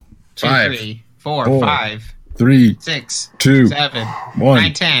2, 5, 3, 4, 4, 5, 3, 6, 2, 7, 1.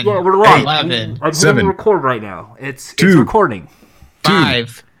 9, 10, Yeah, we're live. 11, I'm 7, hitting record right now. It's 2, recording.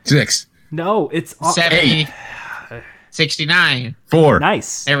 5, 6, No, it's 70, 69. 4.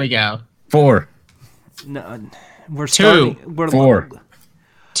 Nice. There we go. 4. No, we're 2, starting. We're 4.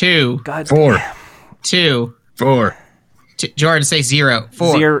 2, God. 4. 2. 4. Jordan, say 0.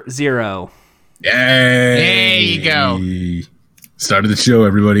 4. Zero. Yay! There you go. Start of the show,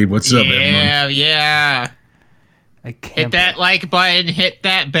 everybody. What's up, everyone? Yeah. I can't. Hit that like button. Hit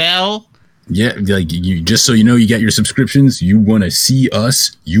that bell. Yeah, like you, just so you know, you got your subscriptions. You want to see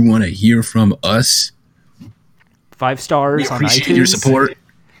us. You want to hear from us. 5 stars We on appreciate iTunes. your support.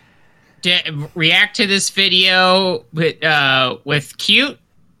 React to this video with cute.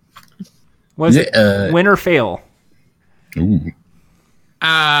 Was it win or fail? Ooh.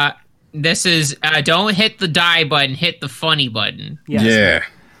 This is don't hit the die button. Hit the funny button. Yes. Yeah.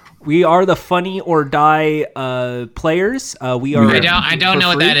 We are the funny or die players. We are. I don't know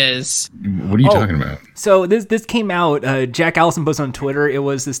what that is. What are you talking about? So this came out. Jack Allison posted on Twitter. It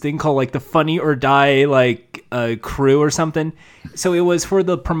was this thing called like the funny or die crew or something. So it was for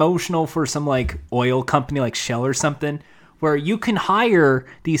the promotional for some like oil company like Shell or something, where you can hire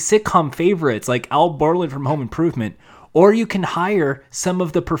these sitcom favorites like Al Borland from Home Improvement, or you can hire some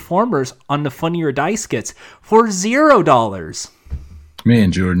of the performers on the funny or die skits for $0.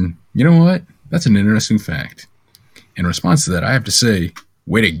 Man, Jordan, you know what? That's an interesting fact. In response to that, I have to say,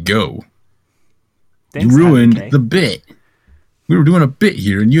 way to go. Thanks, you ruined Adam K. the bit. We were doing a bit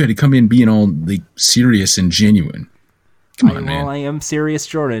here, and you had to come in being all like serious and genuine. Come on, man. Well, I am serious,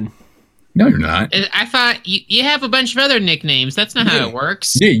 Jordan. No, you're not. I thought you have a bunch of other nicknames. That's not how it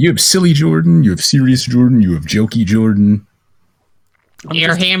works. Yeah, you have silly Jordan, you have serious Jordan, you have jokey Jordan.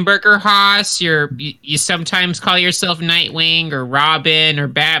 You're Hamburger Haas. You sometimes call yourself Nightwing or Robin or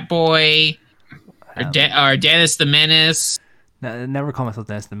Batboy or Dennis the Menace. No, never call myself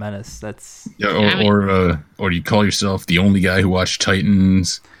Dennis the Menace. That's Yeah, or you call yourself the only guy who watched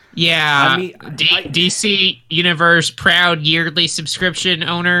Titans. Yeah, I mean, DC Universe proud yearly subscription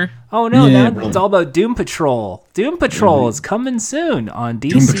owner. Oh no, Yeah, now it's all about Doom Patrol. Doom Patrol is coming soon on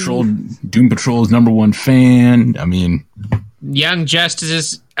DC. Doom Patrol's #1 fan. I mean, Young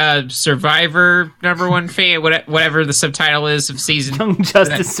Justice Survivor #1 fan, whatever the subtitle is of season. Young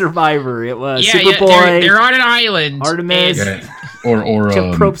Justice Survivor. It was Yeah, Superboy. they're on an island. Artemis. or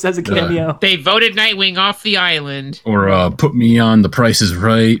Jeff Probst has a cameo. They voted Nightwing off the island. Or put me on The Price is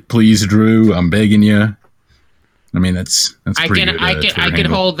Right, please, Drew. I'm begging you. I mean, that's pretty good. I can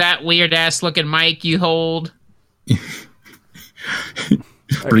hold that weird ass looking mic you hold.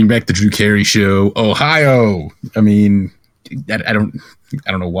 Bring back the Drew Carey Show, Ohio. I mean, I don't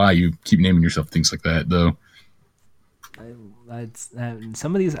know why you keep naming yourself things like that, though.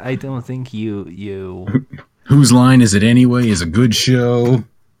 Some of these, I don't think you. Whose Line Is It Anyway is a good show.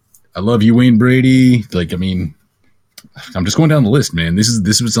 I Love You, Wayne Brady. Like, I mean, I'm just going down the list, man. This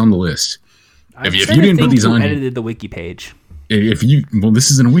is what's on the list. If you didn't put these on, edited the wiki page.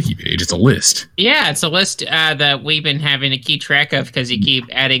 This isn't a wiki page; it's a list. Yeah, it's a list that we've been having to keep track of because you keep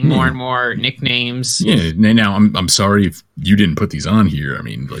adding more and more nicknames. Yeah. Now, I'm sorry if you didn't put these on here. I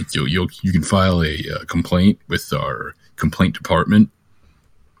mean, like you can file a complaint with our complaint department,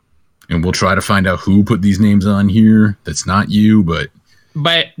 and we'll try to find out who put these names on here. That's not you, but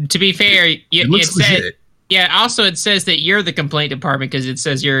to be fair, it said. Yeah. Also, it says that you're the complaint department because it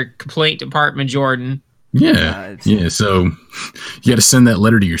says you're complaint department Jordan. Yeah. So you got to send that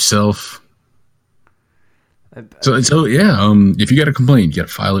letter to yourself. So yeah. If you got a complaint, you got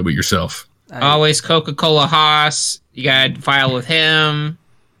to file it with yourself. Always Coca-Cola Haas. You got to file with him.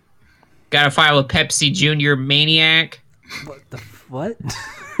 Got to file with Pepsi Junior Maniac. What?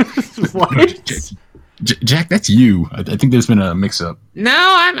 What? Jack, that's you. I think there's been a mix-up. No,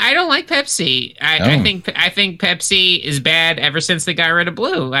 I don't like Pepsi. I think Pepsi is bad ever since they got rid of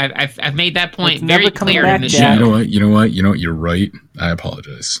Blue. I've made that point very clear in the show. You know what? You're right. I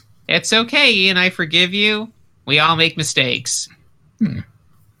apologize. It's okay, Ian. I forgive you. We all make mistakes.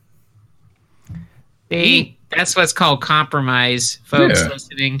 That's what's called compromise, folks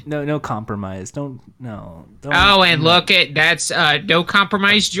listening. No compromise. Don't. Oh, and look at that's no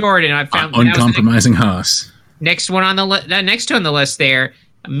compromise, Jordan. I found uncompromising Haas. Next one on the next two on the list there,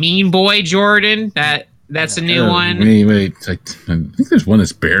 Mean Boy Jordan. That's a new one. Wait. I think there's one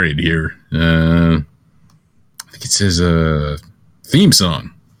that's buried here. I think it says theme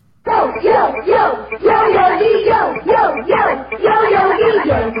song. Yo, yo, yo, yo, yo, yo, yo, yo, yo, yo,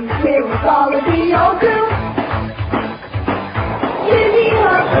 yo, here we call it the old crew. Give me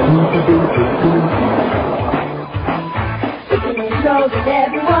up. Know that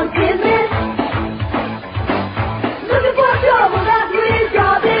everyone dog business. Looking for trouble, that's what his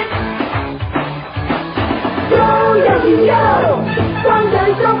job is. Yo, Yogi, yo.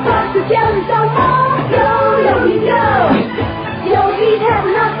 Sometimes so fast to tell him some more. Yo, Yogi, yo. Yogi's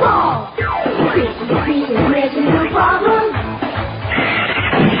having a ball. He's making no problem.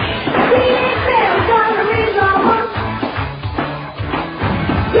 He ain't fair, gonna resolve them.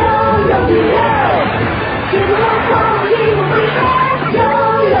 Yo, Yogi, yo. Give him a call, he will be there. Yo,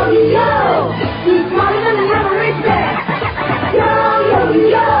 Yogi, yo. He's smarter than the number respect. Yo, Yogi,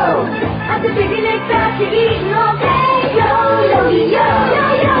 yo. At the picnic basket eating all day. Yo, Yogi, yo. Yo,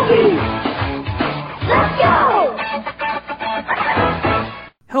 Yogi. Let's go.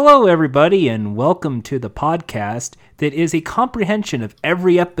 Hello, everybody, and welcome to the podcast that is a comprehension of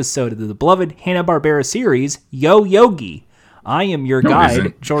every episode of the beloved Hanna-Barbera series, Yo Yogi. I am your No, it guide,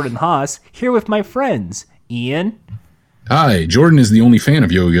 isn't. Jordan Haas, here with my friends, Ian Hi, Jordan is the only fan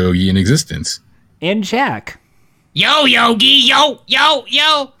of Yo Yogi in existence. and Jack. Yo, Yogi, yo, yo,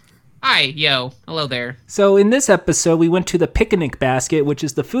 yo. Hi, yo. Hello there. So in this episode, we went to the Picnic Basket, which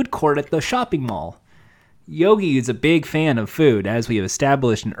is the food court at the shopping mall. Yogi is a big fan of food, as we have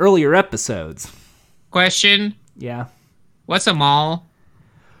established in earlier episodes. Question: Yeah. what's a mall?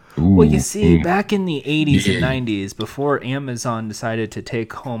 Well, you see, back in the 80s Yeah. and 90s, before Amazon decided to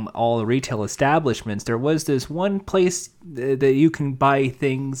take home all the retail establishments, there was this one place that you can buy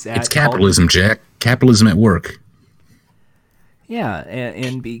things at. It's capitalism, Jack. Capitalism at work. Yeah,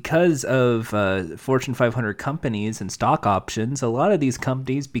 and because of Fortune 500 companies and stock options, a lot of these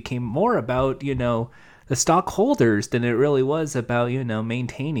companies became more about, the stockholders than it really was about,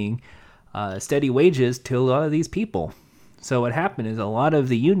 maintaining steady wages to a lot of these people. So what happened is a lot of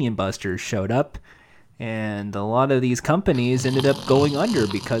the union busters showed up, and a lot of these companies ended up going under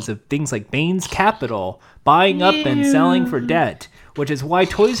because of things like Bain's Capital, buying up and selling for debt, which is why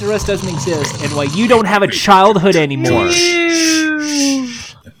Toys R Us doesn't exist and why you don't have a childhood anymore.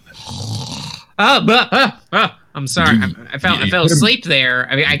 I'm sorry. I fell asleep there.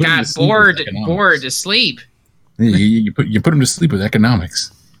 I mean, I put him got to sleep with economics. bored to sleep. You put him to sleep with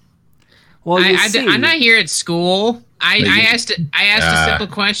economics. Well, I'm not here at school. I you- asked a simple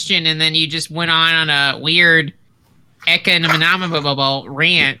question, and then you just went on a weird economic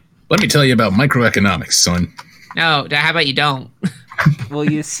rant. Let me tell you about microeconomics, son. No, how about you don't? Well,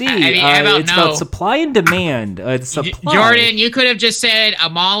 you see, I mean, how about it's no? about supply and demand. Supply. Jordan, you could have just said a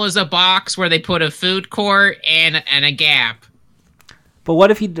mall is a box where they put a food court and a Gap. But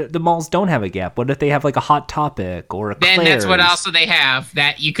what if the malls don't have a Gap? What if they have like a Hot Topic or a Then Claire's? that's what also they have.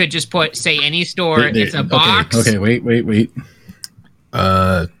 That you could just say any store. It's a box. Okay, wait.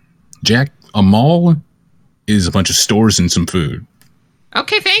 Jack, a mall is a bunch of stores and some food.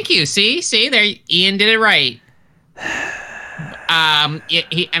 Okay, thank you. See, there, Ian did it right.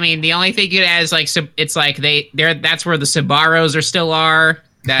 I mean, the only thing you add is like, it's like that's where the Sbarros still are.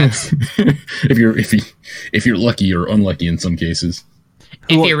 That's if you're lucky or unlucky in some cases.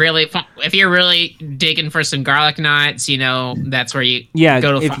 if you're really digging for some garlic knots, that's where you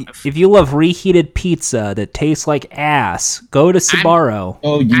go to. if you love reheated pizza that tastes like ass, go to Sbarro.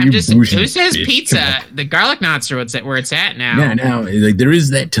 Who says pizza? The garlic knots are where it's at now. Now, like there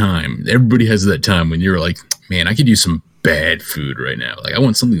is that time. Everybody has that time when you're like, man, I could use some bad food right now. Like I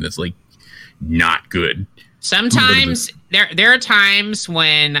want something that's like not good. Sometimes there are times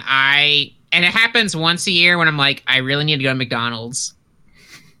when and it happens once a year when I'm like, I really need to go to McDonald's.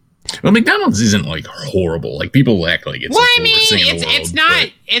 Well, McDonald's isn't like horrible. Like people act like it's. Well, like I mean, the worst thing in the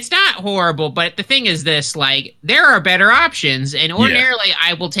world, it's not horrible, but the thing is this: like, there are better options, and ordinarily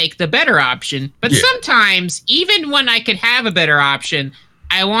I will take the better option. But sometimes, even when I could have a better option,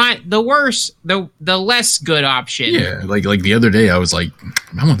 I want the less good option. Yeah, like the other day, I was like,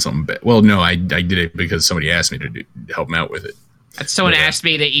 I want something bad. Well, no, I did it because somebody asked me to help them out with it. Someone asked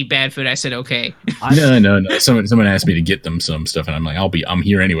me to eat bad food. I said okay. No. Someone asked me to get them some stuff, and I'm like, I'm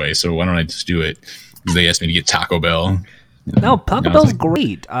here anyway, so why don't I just do it? They asked me to get Taco Bell. No, Taco Bell's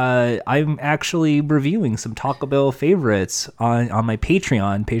great. I'm actually reviewing some Taco Bell favorites on my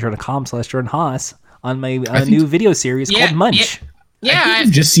Patreon, patreon.com/Jordan Haas, on my new video series called Munch. Yeah,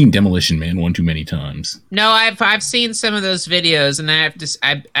 I've just seen Demolition Man one too many times. No, I've seen some of those videos, and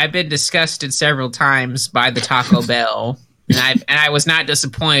I've been disgusted several times by the Taco Bell. And I was not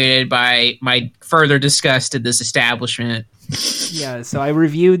disappointed by my further disgust at this establishment. Yeah, so I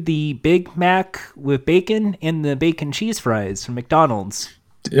reviewed the Big Mac with bacon and the bacon cheese fries from McDonald's.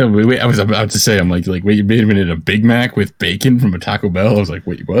 Yeah, wait, I was about to say, I'm like, wait, you made a minute, a Big Mac with bacon from a Taco Bell? I was like,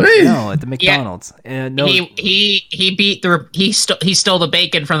 wait, what? No, at the McDonald's. And no, he stole the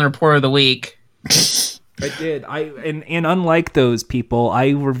bacon from the report of the week. I did. And unlike those people, I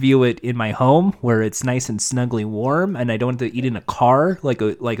review it in my home where it's nice and snugly warm, and I don't have to eat in a car like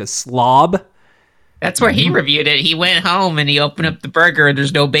a slob. That's where he reviewed it. He went home and he opened up the burger and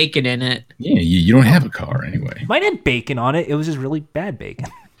there's no bacon in it. Yeah, you don't have a car anyway. Mine had bacon on it. It was just really bad bacon.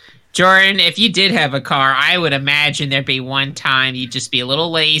 Jordan, if you did have a car, I would imagine there'd be one time you'd just be a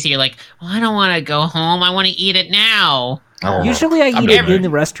little lazy. You're like, well, I don't want to go home. I want to eat it now. Usually I eat it in the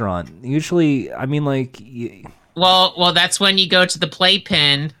restaurant. Usually, I mean, like... Well, that's when you go to the playpen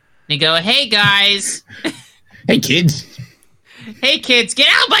and you go, hey, guys. Hey, kids. Hey, kids, get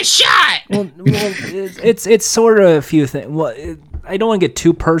out of my shot! Well, it's sort of a few things. Well, I don't want to get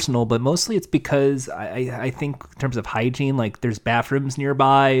too personal, but mostly it's because I think in terms of hygiene, like there's bathrooms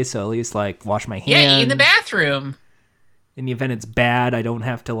nearby, so at least like wash my hands. Yeah, eat in the bathroom. In the event it's bad, I don't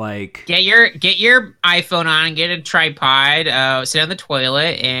have to like get your iPhone on, get a tripod, sit on the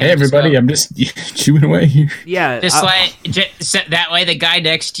toilet, and hey everybody, I'm just chewing away here. Yeah, that way the guy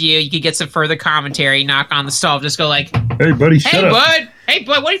next to you could get some further commentary, knock on the stall, just go like, hey buddy, shut up. Hey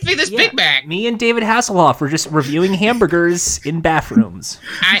bud, what do you think of this Big Mac? Me and David Hasselhoff were just reviewing hamburgers in bathrooms.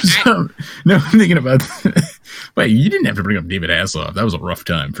 No, I'm thinking about wait, you didn't have to bring up David Hasselhoff. That was a rough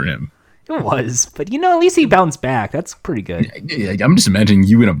time for him. It was, but at least he bounced back. That's pretty good. Yeah, I'm just imagining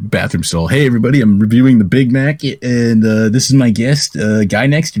you in a bathroom stall. Hey, everybody, I'm reviewing the Big Mac, and this is my guest, guy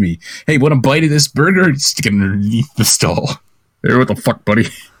next to me. Hey, want a bite of this burger? Stick it underneath the stall. Hey, what the fuck, buddy?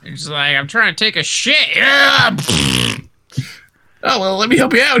 It's like, I'm trying to take a shit. Yeah. Oh, well, let me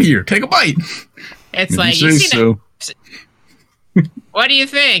help you out here. Take a bite. It's like, you see so. What do you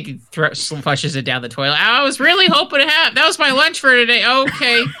think? Flushes it down the toilet. I was really hoping to have. That was my lunch for today.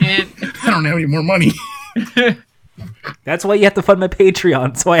 Okay. And I don't have any more money. That's why you have to fund my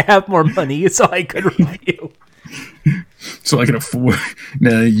Patreon, so I have more money, so I could review. So I can afford.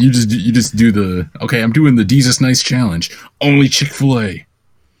 Nah, you just do the. Okay, I'm doing the Jesus Nice challenge. Only Chick-fil-A.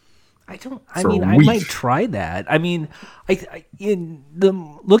 I might try that. I mean, in the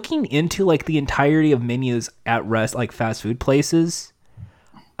looking into like the entirety of menus at like fast food places.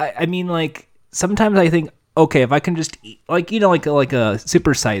 I mean, like sometimes I think, okay, if I can just eat, like a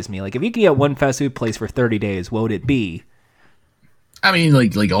Super Size Me, like if you could get one fast food place for 30 days, what would it be? I mean,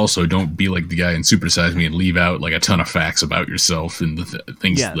 like also don't be like the guy in Super Size Me and leave out like a ton of facts about yourself and the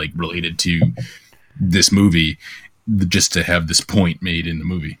things like related to this movie, just to have this point made in the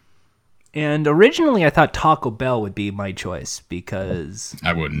movie. And originally I thought Taco Bell would be my choice because...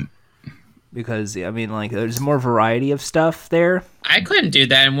 I wouldn't. Because, I mean, like, there's more variety of stuff there. I couldn't do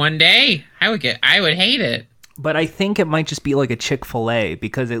that in one day. I would hate it. But I think it might just be like a Chick-fil-A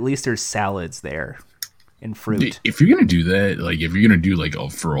because at least there's salads there and fruit. If you're going to do that, like, if you're going to do, like,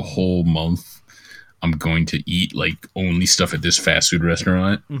 for a whole month, I'm going to eat, like, only stuff at this fast food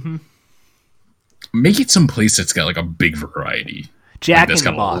restaurant. Mm-hmm. Make it someplace that's got, like, a big variety. Jack like, in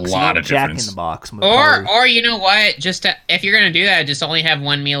the Box. A lot of Jack difference. in the Box. Or you know what? Just if you're gonna do that, just only have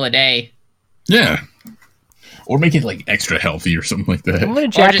one meal a day. Yeah. Or make it like extra healthy or something like that. I'm gonna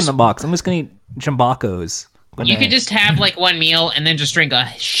Jack in the Box. I'm just gonna eat Jambacos. You could just have like one meal and then just drink a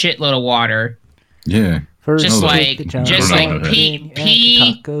shitload of water. Yeah. Just like pee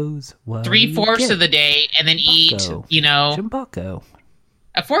 3/4 of the day and then eat, Jambaco.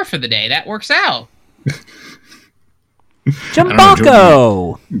 a fourth of the day. That works out.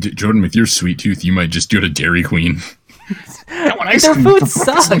 Jambaco! Jordan, with your sweet tooth, you might just go to Dairy Queen. Their food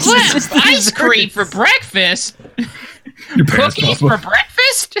sucks. What? Ice cream for breakfast? Cookies for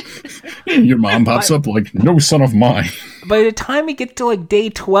breakfast? Your mom pops up like, no son of mine. By the time we get to like day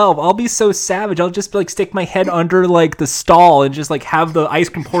 12, I'll be so savage. I'll just like stick my head under like the stall and just like have the ice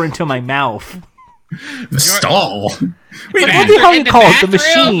cream pour into my mouth. The stall? Wait, what the hell you call it? The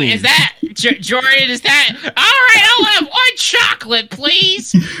machine. Is that, Jordan, is that, all right, I'll have one chocolate,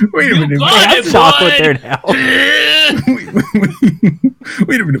 please. Wait a minute. I have chocolate there now.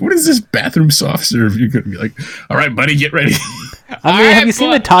 Wait a minute. What is this bathroom soft serve? You're going to be like, all right, buddy, get ready. I mean, have you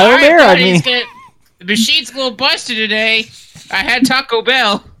seen the tile there? I mean, the machine's a little busted today. I had Taco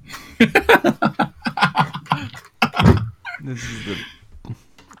Bell. This is the...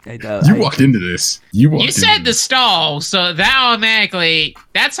 You walked into this. You said the stall, so that automatically,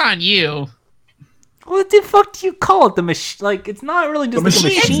 that's on you. What the fuck do you call it? The machine? Like, it's not really just like a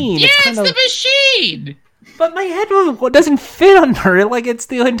machine. It's the machine. But my head doesn't fit under it. Like, it's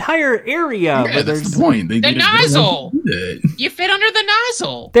the entire area. Yeah, that's the point. The nozzle. You fit under the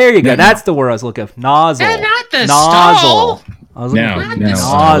nozzle. There you go. That's the word I was looking for. Nozzle. Not the nozzle. stall. Now,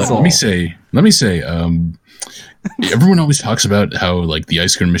 let me say, everyone always talks about how like the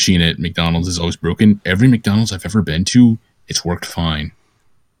ice cream machine at McDonald's is always broken. Every McDonald's I've ever been to, it's worked fine.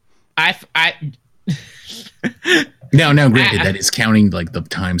 Now, granted, that is counting like the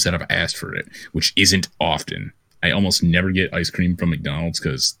times that I've asked for it, which isn't often. I almost never get ice cream from McDonald's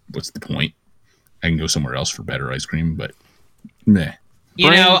because what's the point? I can go somewhere else for better ice cream, but meh. You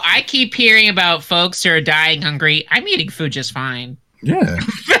know, I keep hearing about folks who are dying hungry. I'm eating food just fine. Yeah.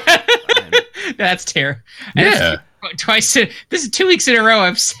 That's terrible. Yeah. Twice. This is 2 weeks in a row.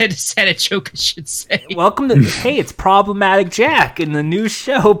 I've said a joke. I should say. Welcome to hey, it's Problematic Jack in the new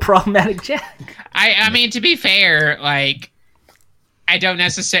show Problematic Jack. I mean, to be fair, like, I don't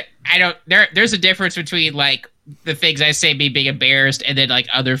necessarily. I don't. There's a difference between like the things I say me being embarrassed, and then like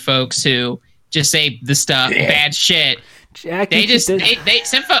other folks who just say the stuff bad shit. Jack, They just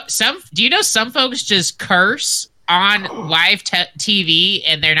some. Do you know some folks just curse on live TV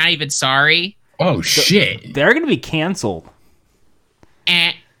and they're not even sorry? Oh shit! They're gonna be canceled,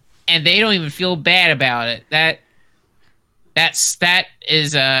 and they don't even feel bad about it. That's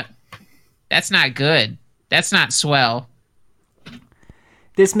not good. That's not swell.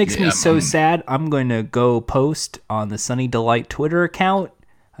 This makes me so sad. I'm going to go post on the Sunny Delight Twitter account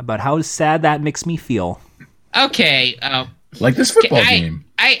about how sad that makes me feel. Okay. Like this football game.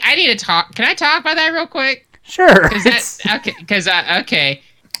 I need to talk. Can I talk about that real quick? Sure. Okay.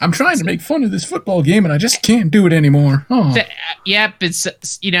 I'm trying to make fun of this football game, and I just can't do it anymore. Oh. Yep, it's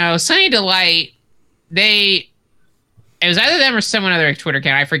Sunny Delight. It was either them or someone other Twitter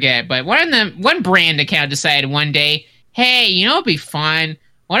account, I forget. But one brand account decided one day, hey, you know, it'd be fun.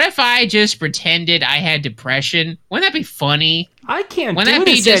 What if I just pretended I had depression? Wouldn't that be funny? I can't do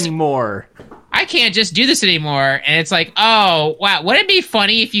this anymore. I can't just do this anymore. And it's like, oh wow, wouldn't it be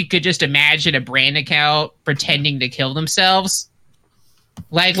funny if you could just imagine a brand account pretending to kill themselves?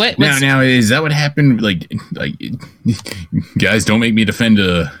 Like what? Now is that what happened? Like, guys, don't make me defend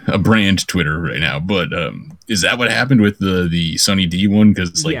a brand Twitter right now. But is that what happened with the Sunny D one?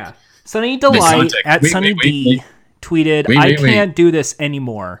 Because like, Sunny Delight at Sunny D tweeted, "I can't do this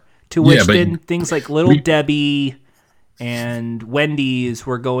anymore." To which then things like Little Debbie and Wendy's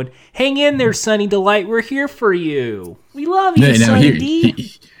were going, "Hang in there, Sunny Delight. We're here for you. We love you, Sunny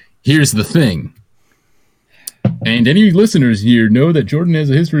D." Here's the thing. And any listeners here know that Jordan has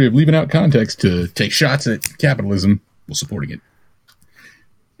a history of leaving out context to take shots at capitalism while supporting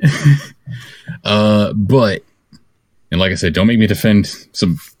it. But, and like I said, don't make me defend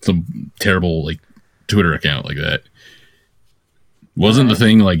some terrible like Twitter account like that. Wasn't the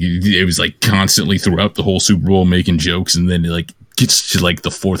thing like it was like constantly throughout the whole Super Bowl making jokes, and then it like gets to like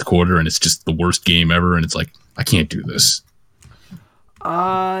the fourth quarter and it's just the worst game ever, and it's like I can't do this.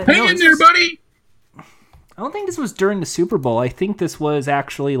 Hang in there, buddy. I don't think this was during the Super Bowl. I think this was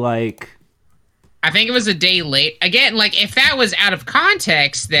actually like... I think it was a day late. Again, like, if that was out of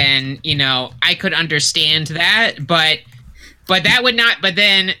context, then, you know, I could understand that, but that would not... But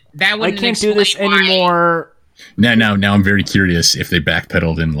then that wouldn't I can't do this anymore. Now I'm very curious if they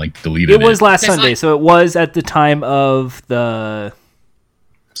backpedaled and, like, deleted it. It was last Sunday, so it was at the time of the...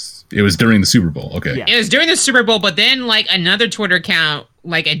 It was during the Super Bowl, okay. Yeah. It was during the Super Bowl, but then, like, another Twitter account,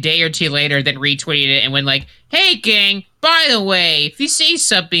 like, a day or two later, then retweeted it and went like, hey, gang, by the way, if you see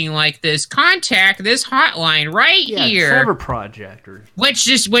something like this, contact this hotline right here. Trevor Project. Which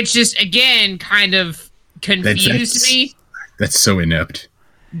just, again, kind of confused me. That's so inept.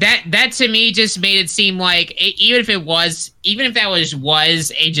 That to me just made it seem like even if that was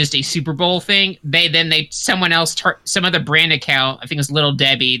just a Super Bowl thing, someone else some other brand account, I think it was Little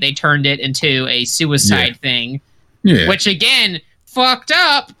Debbie, they turned it into a suicide thing. Yeah. Which again, fucked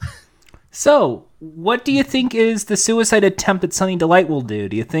up. So, what do you think is the suicide attempt that Sunny Delight will do?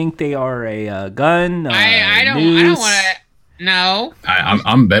 Do you think they are a gun? I don't want to. No,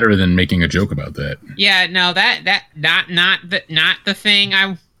 I'm better than making a joke about that. Yeah, no, that not the thing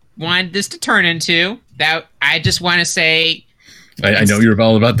I wanted this to turn into. That I just want to say. I know you're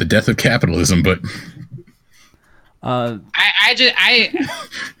all about the death of capitalism, but I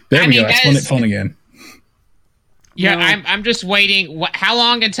there we go. That's fun again. Yeah, no. I'm just waiting. How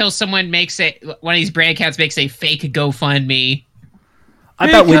long until someone one of these brand accounts makes a fake GoFundMe? I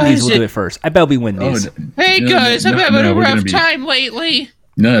bet Wendy's will do it first. I bet we win these. Hey guys, I'm having a rough time lately.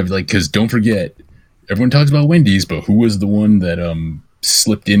 No, like, because don't forget, everyone talks about Wendy's, but who was the one that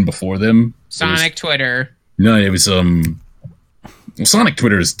slipped in before them? Sonic Twitter. No, it was Sonic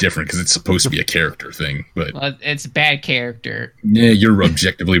Twitter is different because it's supposed to be a character thing, but it's a bad character. Yeah, you're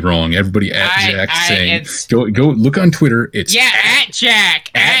objectively wrong. Everybody at Jack saying go look on Twitter. It's at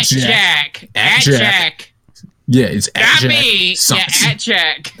Jack. Yeah, it's at Jack. Me. At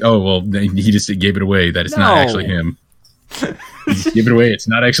Jack. Oh, well, he just gave it away that it's not actually him. Give it away. It's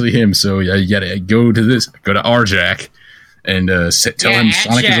not actually him. So you gotta go to our Jack and tell him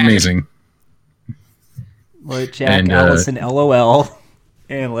Sonic is amazing. Let Jack And, Allison LOL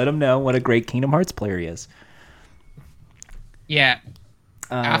and let him know what a great Kingdom Hearts player he is. Yeah.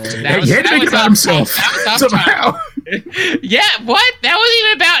 He had to make it about himself somehow. Yeah, what? That wasn't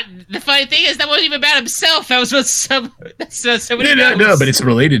even about. The funny thing is, that wasn't even about himself. That was what somebody else. No, but it's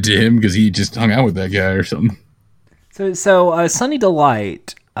related to him because he just hung out with that guy or something. So Sunny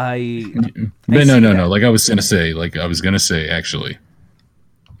Delight. But no. Like I was gonna say, actually,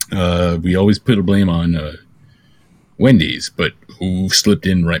 we always put a blame on Wendy's, but who slipped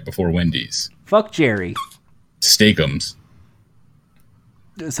in right before Wendy's? Fuck Jerry. Steakums.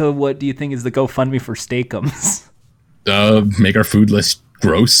 So what do you think is the GoFundMe for Steakums? Make our food less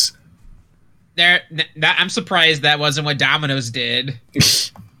gross. I'm surprised that wasn't what Domino's did.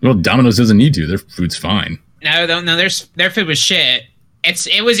 Well, Domino's doesn't need to. Their food's fine. No, their food was shit.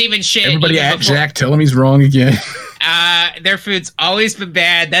 It was even shit. Everybody even at before. Jack, tell him he's wrong again. Their food's always been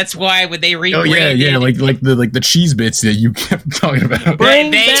bad. That's why when they rebranded, yeah, like the cheese bits that you kept talking about.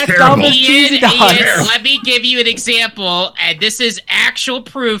 Bring back Domino's cheesy dogs. Let me give you an example, and this is actual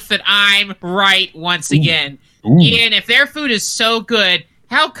proof that I'm right once again. Ian, if their food is so good,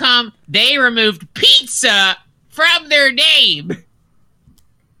 how come they removed pizza from their name?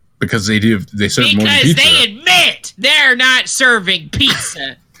 Because they serve more than Because pizza. they admit they're not serving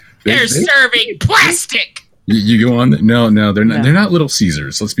pizza. They're serving plastic. You go on. No, they're not. They're not Little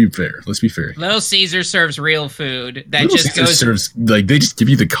Caesars. Let's be fair. Little Caesar serves real food that Little just Caesars goes. serves like they just give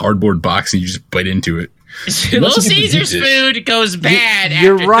you the cardboard box and you just bite into it. Little Caesar's food goes bad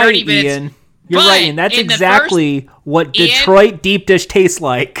You're after right, 30 minutes. Ian. You're But right, and that's in the exactly what Ian- Detroit deep dish tastes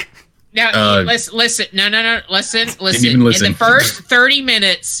like. Now, listen. No. Listen. even listen. In the first 30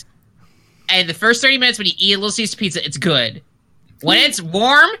 minutes, when you eat a Little Caesar pizza, it's good. When it's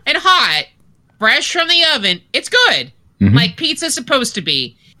warm and hot, fresh from the oven, it's good. Mm-hmm. Like pizza's supposed to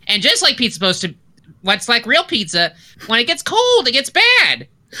be. And just like pizza's supposed to, what's like real pizza, when it gets cold, it gets bad.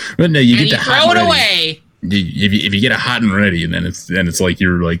 But no, you And get you the throw hot it and ready. away. If you get it hot and ready, and then it's like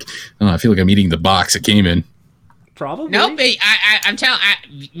you're like, oh, I feel like I'm eating the box it came in. Probably. Nope, I'm telling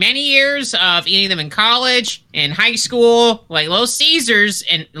many years of eating them in college, in high school, like Little Caesars,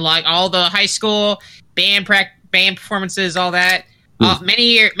 and like all the high school band performances, all that.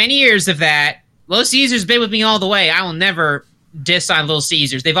 Many years of that. Little Caesars been with me all the way. I will never diss on Little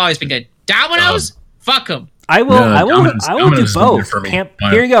Caesars. They've always been good. Domino's, fuck them. I will do Domino's has been there both. for me.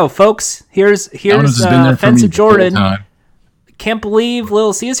 Here you go, folks. Here's Domino's has been there for me offensive the whole Jordan. time. Can't believe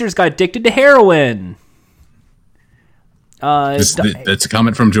Little Caesars got addicted to heroin. That's a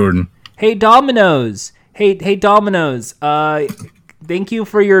comment from Jordan. Hey Domino's. Hey Domino's. Thank you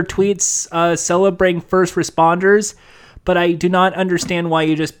for your tweets celebrating first responders, but I do not understand why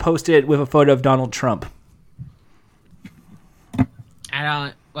you just posted it with a photo of Donald Trump.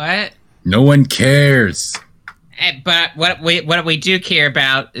 What? No one cares. But what we do care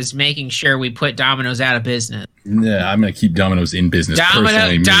about is making sure we put Domino's out of business. Yeah, I'm gonna keep Domino's in business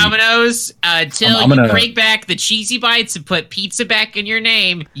personally. Domino's until I'm you gonna- bring back the cheesy bites and put pizza back in your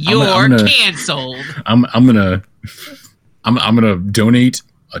name. You're gonna- canceled. I'm gonna donate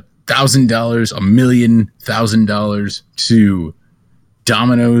 $1,000, $1,000,000 to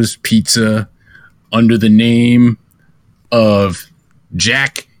Domino's Pizza under the name of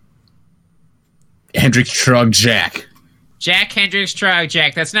Jack Hendricks Trug Jack. Jack Hendricks Trug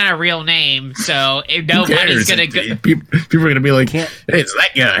Jack. That's not a real name, so no Who money's cares? gonna go. People are gonna be like, "Hey, it's that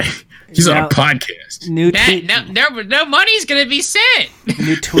guy. He's on Now- a podcast." New tweet. No money's gonna be sent.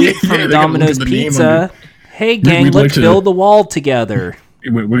 New tweet Yeah, from they're gonna Domino's look at the name Pizza. Hey gang, we'd like let's to- build the wall together.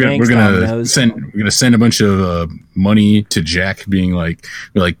 We're Thanks, gonna Domino's. send a bunch of money to Jack, being like,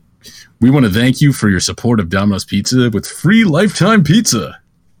 we want to thank you for your support of Domino's Pizza with free lifetime pizza.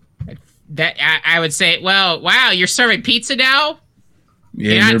 That I would say. Well, wow, you're serving pizza now.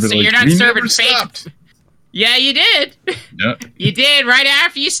 Yeah, You're not "We serving never fake- stopped." Yeah, you did. Yeah. You did right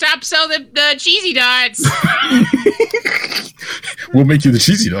after you stopped selling the cheesy dots. We'll make you the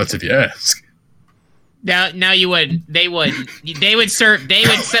cheesy dots if you ask. No, you wouldn't. They wouldn't. They would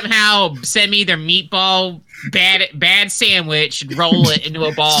somehow send me their meatball bad sandwich and roll it into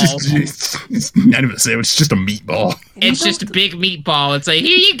a ball. It's not even a sandwich. It's just a meatball. It's just a big meatball. It's like,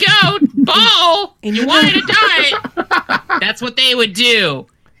 here you go, ball. You wanted to die. That's what they would do.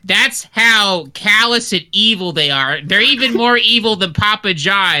 That's how callous and evil they are. They're even more evil than Papa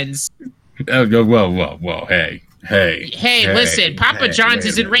John's. Well, hey, Listen, Papa John's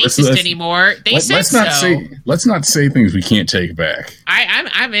isn't racist let's- anymore. They said Let's not say things we can't take back.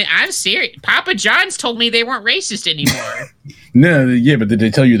 I'm serious. Papa John's told me they weren't racist anymore. No, yeah, but did they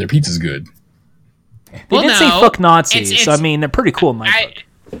tell you their pizza's good? They did say fuck Nazis, so I mean they're pretty cool in my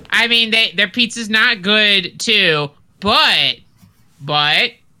book. I mean, their pizza's not good too, but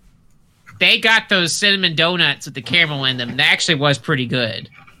they got those cinnamon donuts with the caramel in them. That actually was pretty good.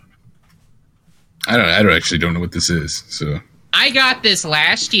 I don't know what this is. So I got this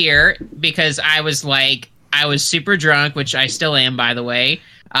last year because I was super drunk, which I still am, by the way.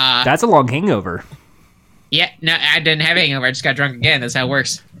 That's a long hangover. Yeah, no, I didn't have a hangover. I just got drunk again. That's how it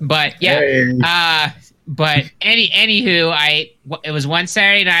works. But yeah, but anywho, it was one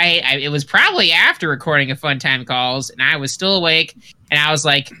Saturday night. It was probably after recording a Fun Time Calls, and I was still awake, and I was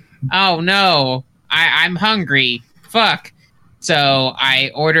like, "Oh no, I'm hungry. Fuck." So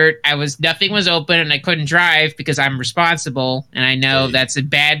I ordered. Nothing was open, and I couldn't drive because I'm responsible, and I know that's a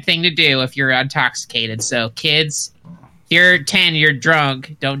bad thing to do if you're intoxicated. So kids, if you're 10, you're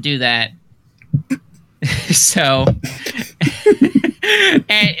drunk. Don't do that. So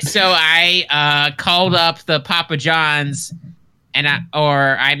I called up the Papa John's, and I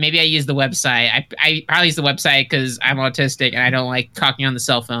used the website. I probably used the website because I'm autistic and I don't like talking on the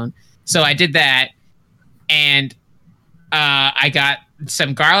cell phone. So I did that, and I got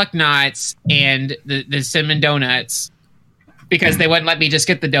some garlic knots and the cinnamon donuts because they wouldn't let me just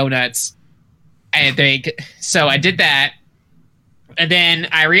get the donuts. So I did that. And then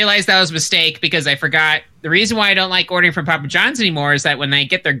I realized that was a mistake because I forgot. The reason why I don't like ordering from Papa John's anymore is that when they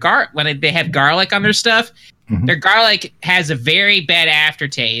get their when they have garlic on their stuff, their garlic has a very bad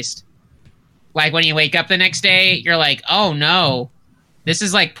aftertaste. Like when you wake up the next day, you're like, "Oh no, this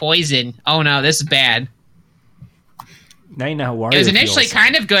is like poison. Oh no, this is bad." Now you know how Wario It was initially feels.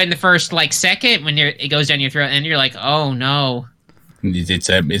 kind of good in the first second when it goes down your throat, and you're like, "Oh no." it's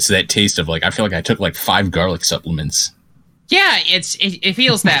that taste of I feel like I took 5 garlic supplements. Yeah, it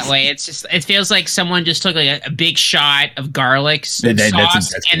feels that way. It feels like someone just took a big shot of garlic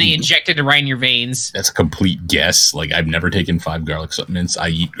sauce and they injected it right in your veins. That's a complete guess. I've never taken 5 garlic supplements. I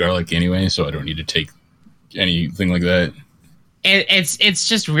eat garlic anyway, so I don't need to take anything like that. It's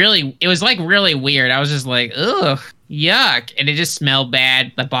just really, it was really weird. I was just like, ugh, yuck, and it just smelled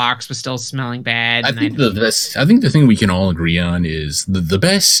bad. The box was still smelling bad. I think the thing we can all agree on is the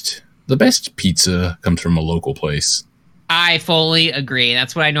best pizza comes from a local place. I fully agree.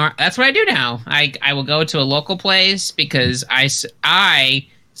 That's what I do now. I will go to a local place because I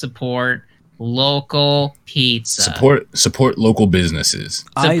support local pizza. Support local businesses.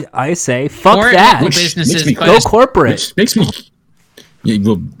 I say fuck Support that. local businesses. Go corporate. Which makes me. Yeah,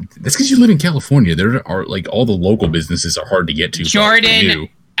 well, that's because you live in California. There are all the local businesses are hard to get to. Jordan,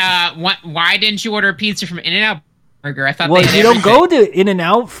 why didn't you order a pizza from In-N-Out Burger? I thought Well, they had you don't everything. go to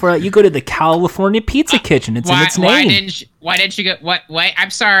In-N-Out you go to the California Pizza Kitchen. It's in its name. Why didn't you go? What? I'm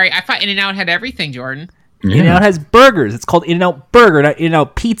sorry. I thought In-N-Out had everything, Jordan. Yeah. In-N-Out has burgers. It's called In-N-Out Burger, not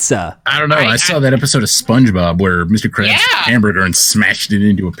In-N-Out Pizza. I don't know. I saw that episode of SpongeBob where Mr. Krabs Yeah. hamburger and smashed it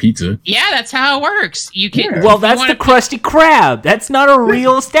into a pizza. Yeah, that's how it works. You can. Well, that's the Krusty Krab. That's not a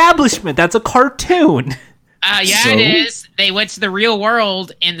real establishment. That's a cartoon. Yeah, So? it is. They went to the real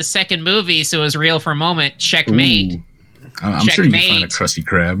world in the second movie, so it was real for a moment. Checkmate. Ooh. I'm sure you can find a Checkmate. Krusty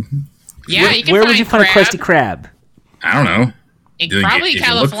Krab. Yeah, you can Where would you find a Krusty Krab? I don't know. Probably if you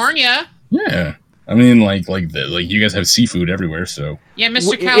California. Yeah. I mean, you guys have seafood everywhere, so. Yeah,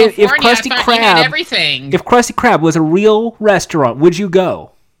 Mr. If California. Krusty I thought he had Krab- everything. If Krusty Krab was a real restaurant, would you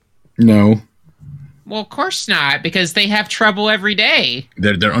go? No. Well, of course not, because they have trouble every day.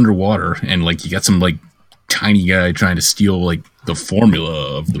 They're underwater, and you got some tiny guy trying to steal the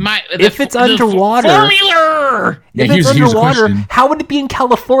formula of the. If it's underwater- formula. Yeah, If it's here's the underwater, question. how would it be in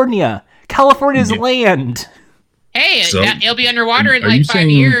California? California's land. Hey, So, it'll be underwater in are you 5 saying-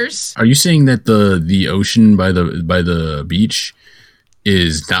 years. Are you saying that the ocean by the beach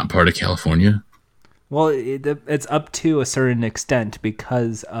is not part of California? Well, it's up to a certain extent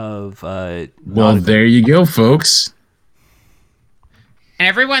because of. Well, there you go, folks. And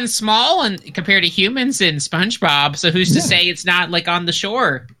everyone's small and compared to humans in SpongeBob, so who's to say it's not on the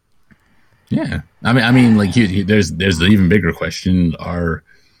shore? Yeah, I mean, there's the even bigger question: Are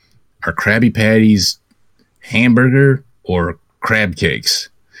Krabby Patties hamburger or crab cakes?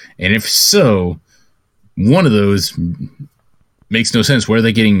 And if so, one of those makes no sense. Where are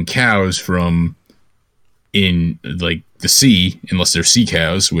they getting cows from in the sea? Unless they're sea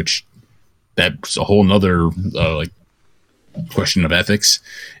cows, which that's a whole nother question of ethics.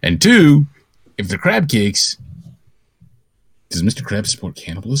 And 2, if they're crab cakes, does Mr. Krabs support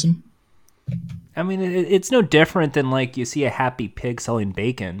cannibalism? I mean, it's no different than you see a happy pig selling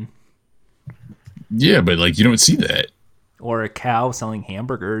bacon Yeah, but you don't see that. or a cow selling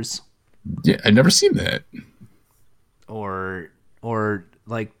hamburgers Yeah, I've never seen that. or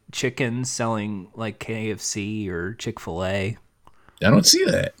chickens selling KFC or Chick-fil-A. I don't see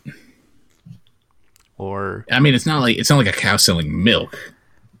that. Or I mean, it's not like a cow selling milk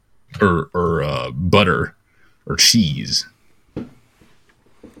or butter or cheese.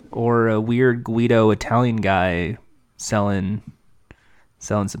 or a weird Guido Italian guy selling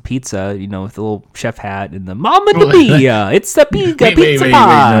some pizza, you know, with the little chef hat and the Mamma Mia, it's the pizza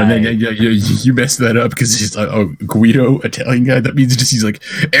pie. No, you messed that up because he's like, oh, Guido, Italian guy. That means just he's like,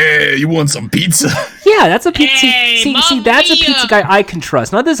 hey, you want some pizza? Yeah, that's a pizza. Hey, see, that's a Mia. pizza guy I can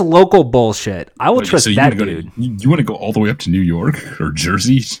trust, not this local bullshit. I will trust that dude. You want to go all the way up to New York or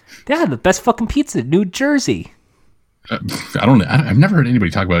Jersey? Yeah, the best fucking pizza, New Jersey. I don't know. I've never heard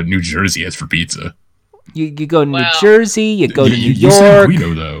anybody talk about New Jersey as for pizza. You go to New Well, Jersey, you go to New You said York.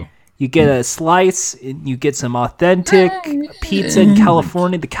 Guido, though. You get a slice, and you get some authentic pizza in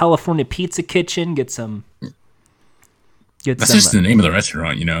California. The California Pizza Kitchen. Get some. That's just the name of the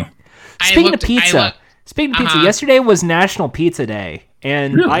restaurant, you know. Speaking of pizza, yesterday was National Pizza Day,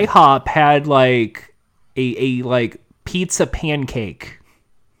 and Really? IHOP had like a like pizza pancake.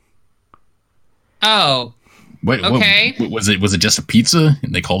 Oh, Wait, Okay. what was it? Was it just a pizza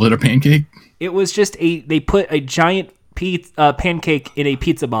and they called it a pancake? It was just they put a giant pancake in a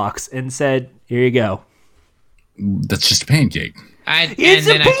pizza box and said, "Here you go." That's just a pancake. It's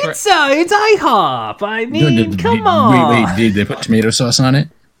a pizza. It's IHOP. I mean, come on. Wait, did they put tomato sauce on it?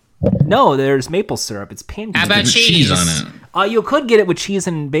 No, there's maple syrup. It's pancake. How about They put cheese? on it. You could get it with cheese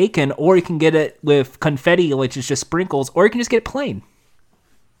and bacon, or you can get it with confetti, which is just sprinkles, or you can just get it plain.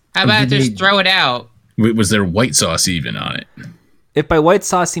 How about just throw it out? Wait, was there white sauce even on it? If by white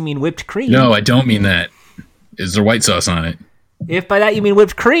sauce you mean whipped cream. No, I don't mean that. Is there white sauce on it? If by that you mean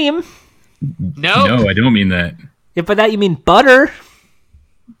whipped cream. Nope. No, I don't mean that. If by that you mean butter.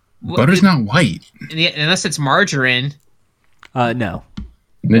 Butter's not white. Unless it's margarine. No.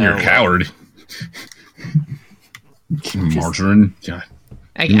 Then you're a coward. Margarine. God.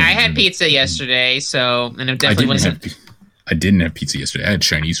 I had pizza yesterday, so and it definitely wasn't. I didn't have pizza yesterday. I had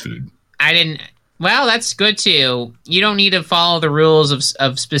Chinese food. I didn't. Well, that's good too. You don't need to follow the rules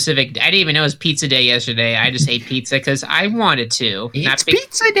of specific. I didn't even know it was pizza day yesterday. I just ate pizza because I wanted to.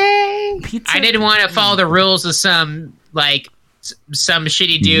 Pizza day. Pizza. I didn't want to follow the rules of some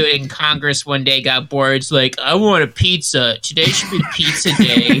shitty dude in Congress one day got bored. It's like, I want a pizza. Today should be pizza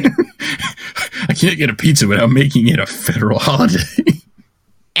day. I can't get a pizza without making it a federal holiday.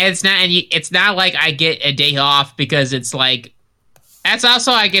 And it's not like I get a day off because it's like. That's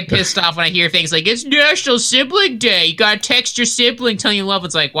also I get pissed off when I hear things like it's National Sibling Day. You gotta text your sibling telling you love.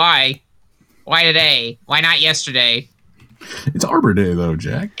 It's like why? Why today? Why not yesterday? It's Arbor Day though,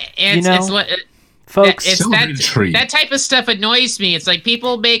 Jack. And Folks, it's Celebrate a treat. that type of stuff annoys me. It's like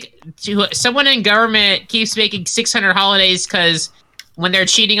people someone in government keeps making 600 holidays because when they're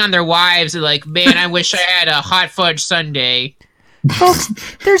cheating on their wives, they're like, man, I wish I had a hot fudge sundae. folks,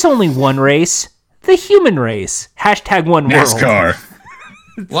 there's only one race. The human race. #1 world. NASCAR.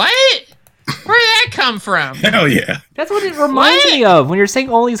 What? Where did that come from? Hell yeah. That's what it reminds me of when you're saying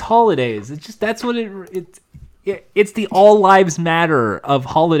all these holidays. It's just that's what it's the all lives matter of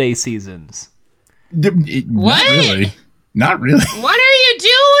holiday seasons. What? Not really. What are you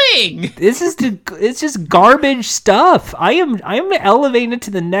doing? It's just garbage stuff. I am elevating it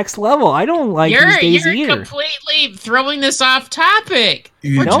to the next level. I don't like these days You're either. completely throwing this off topic.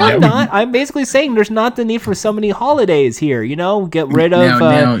 No, I'm not. I'm basically saying there's not the need for so many holidays here. You know, get rid of.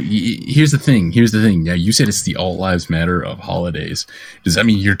 Here's the thing. Now, you said it's the all lives matter of holidays. Does that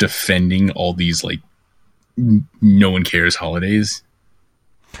mean you're defending all these, like, no one cares holidays?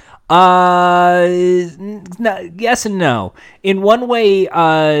 Yes and no. In one way,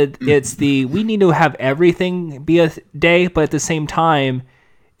 it's we need to have everything be a day, but at the same time,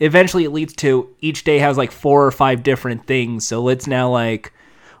 eventually it leads to each day has like 4 or 5 different things. So it's now like,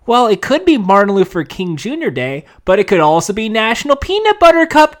 well, it could be Martin Luther King Jr. Day, but it could also be National Peanut Butter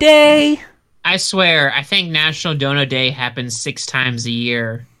Cup Day. I swear, I think National Donut Day happens 6 times a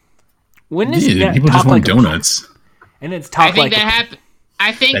year. When is People just want donuts. And it's top I think that happens.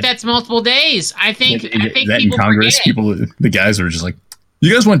 I think that's multiple days. I think that people in Congress, forget. the guys are just like,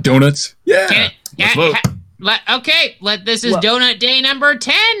 you guys want donuts? Yeah. Let's vote. This is Donut Day number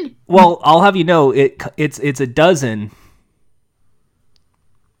 10. Well, I'll have you know, it's a dozen.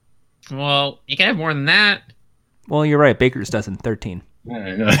 Well, you can have more than that. Well, you're right. Baker's dozen, 13.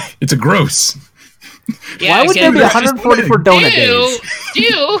 It's a gross. Yeah, Why would there be 144 donut days?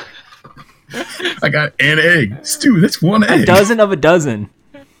 Do. I got an egg. Stu, that's one egg. A dozen of a dozen.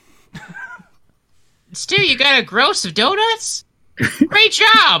 Stu, you got a gross of donuts? Great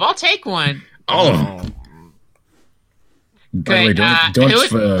job. I'll take one. All of them. By the way, Okay,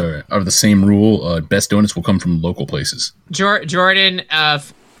 donuts are the same rule. Best donuts will come from local places. Jordan,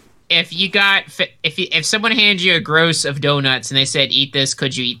 if someone handed you a gross of donuts and they said eat this,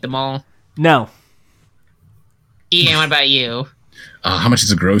 could you eat them all? No. Ian, what about you? How much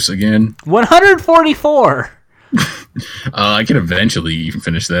is a gross again? 144. I can eventually even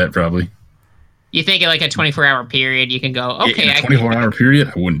finish that probably. You think in like a 24-hour period you can go, okay, In a I 24-hour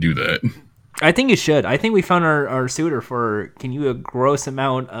period, I wouldn't do that. I think you should. I think we found our suitor for can you a gross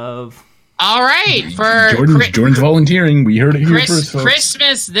amount of. All right, for Jordan's volunteering. We heard it here first, folks.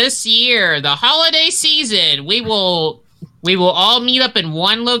 Christmas this year, the holiday season, we will all meet up in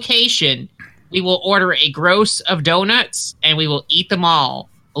one location. We will order a gross of donuts and we will eat them all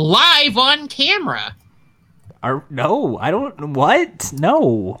live on camera. No, I don't. What?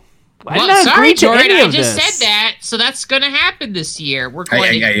 No. I Well, did not sorry, agree to Jordan. any I of just this. said that, so that's going to happen this year. We're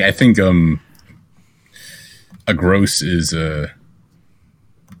going. I think a gross is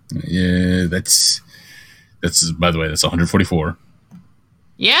yeah, that's by the way, that's 144.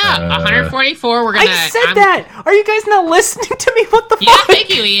 Yeah, 144. We're gonna. I said that. Are you guys not listening to me? What the Yeah, fuck? thank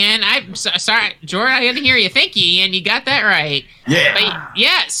you, Ian. I'm sorry, Jordan. I didn't hear you. Thank you, Ian. You got that right. Yeah. But,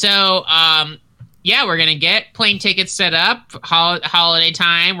 yeah. So, yeah, we're gonna get plane tickets set up. Holiday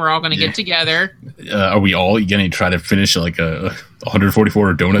time. We're all gonna get together. Are we all gonna try to finish like a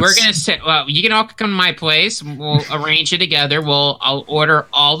 144 donuts? We're gonna sit. Well, you can all come to my place. We'll arrange it together. I'll order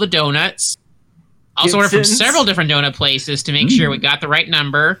all the donuts. Also order from Gibson's? several different donut places to make sure we got the right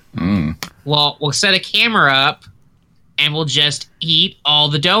number. We'll set a camera up and we'll just eat all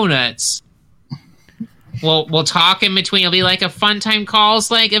the donuts. We'll talk in between. It'll be like a fun time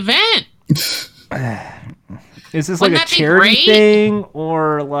calls like event. Is this Wouldn't like a that be charity great? thing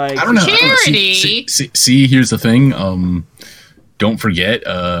or like? I don't know. Charity? See, here's the thing. Don't forget.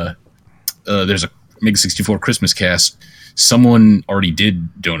 There's a MiG-64 Christmas cast. Someone already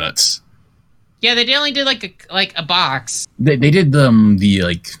did donuts. Yeah, they only did like a box. They did the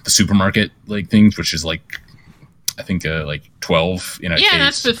like the supermarket like things, which is like I think like 12 in a Yeah,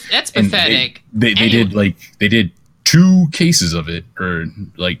 case. that's And pathetic. They Anyway. did 2 cases of it, or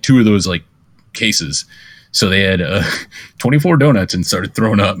like 2 of those like cases. So they had 24 donuts and started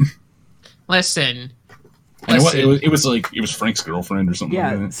throwing up. Listen. And it was Frank's girlfriend or something.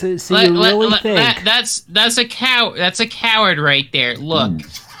 Yeah. Like that. So you really think? That's a cow. That's a coward right there. Look, And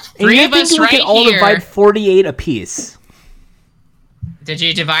three you of think us we right can all here. divide 48 apiece? Did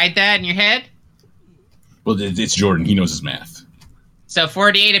you divide that in your head? Well, it's Jordan. He knows his math. So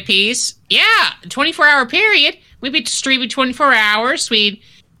 48 apiece. Yeah, 24-hour period. We'd be streaming 24 hours. We'd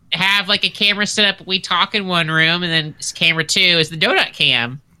have like a camera set up. We talk in one room, and then camera 2 is the donut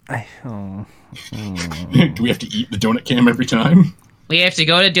cam. Do we have to eat the donut cam every time? We have to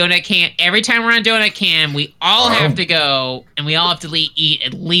go to donut cam every time we're on donut cam. We all have to go, and we all have to eat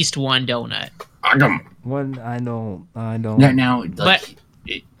at least one donut. One, I don't. Now, But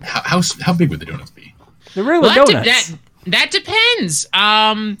how big would the donuts be? The regular Well, donuts. that depends.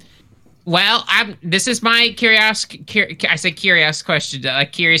 Well, this is my curious question. A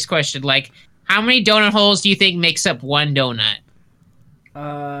curious question. Like, how many donut holes do you think makes up one donut?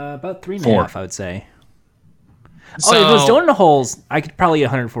 About 3.5, 4. I would say. So, Oh, if those donut holes, I could probably eat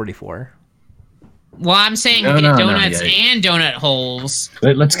 144. well, I'm saying No, donuts yeah. and donut holes.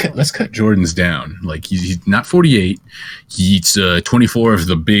 Let's cut Jordan's down. Like he's not 48. He eats 24 of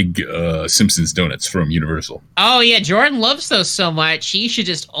the big Simpsons donuts from Universal. Oh yeah, Jordan loves those so much. He should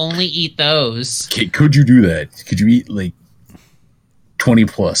just only eat those. Could you do that? Could you eat like 20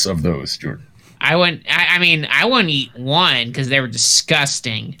 plus of those, Jordan? I wouldn't. I mean, I wouldn't eat one because they were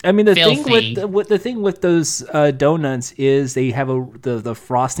disgusting. I mean, the Filthy. thing with those donuts is they have the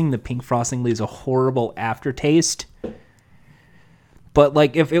frosting, the pink frosting leaves a horrible aftertaste. But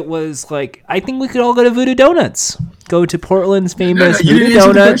like, if it was like, I think we could all go to Voodoo Donuts. Go to Portland's famous you didn't Voodoo answer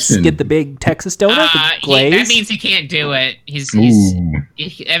the Donuts. question. Get the big Texas donut, the glaze. That means he can't do it.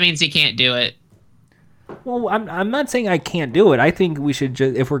 That means he can't do it. Well, I'm not saying I can't do it. I think we should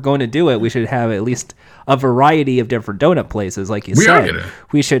just, if we're going to do it, we should have at least a variety of different donut places, like you We are said. gonna.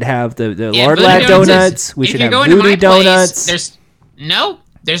 We should have the Yeah, Lard Voodoo Lad Donuts is- donuts. We if should you're have going to Voodoo my place, Donuts.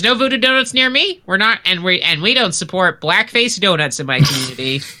 There's no Voodoo Donuts near me. We're not, and we don't support blackface donuts in my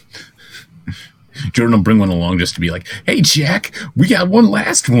community. Jordan will bring one along just to be like, "Hey, Jack, we got one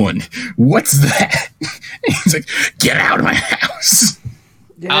last one. What's that?" He's like, "Get out of my house."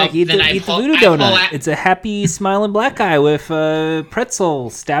 Yeah, eat then the I Voodoo pull donut. out- It's a happy, smiling black guy with a pretzel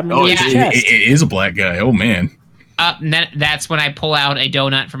stabbed into Oh, his it chest. is a black guy. Oh man. And that's when I pull out a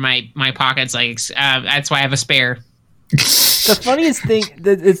donut from my pockets. Like that's why I have a spare. That's The funniest thing,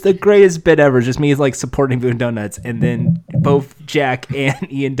 it's the greatest bit ever. Just me like supporting Voodoo Donuts, and then both Jack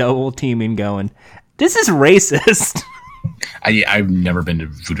and Ian double teaming, going, "This is racist." I've never been to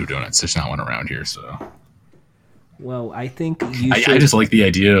Voodoo Donuts. There's not one around here, so. Well, I think you should. I just like the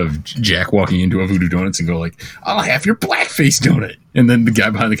idea of Jack walking into a Voodoo Donuts and go like, "I'll have your blackface donut," and then the guy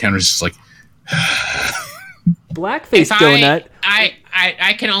behind the counter is just like, blackface donut.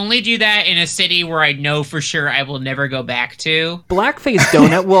 I can only do that in a city where I know for sure I will never go back to. Blackface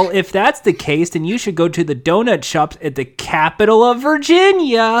donut. Well, if that's the case, then you should go to the donut shops at the capital of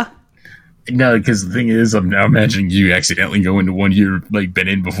Virginia. No, because the thing is, I'm now imagining you accidentally go into one you've like been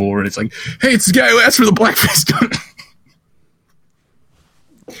in before, and it's like, "Hey, it's the guy who asked for the blackface donut."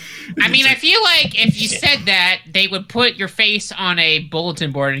 I mean, I feel like if you said that, they would put your face on a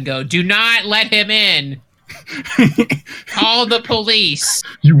bulletin board and go, "Do not let him in. Call the police."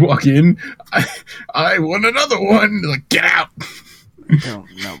 You walk in, I want another one. They're like, "Get out."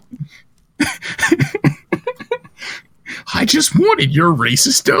 No. I just wanted your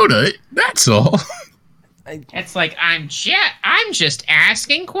racist donut. That's all. It's like, I'm just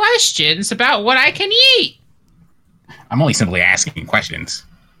asking questions about what I can eat. I'm only simply asking questions.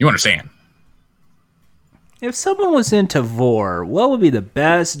 You understand? If someone was into vor, what would be the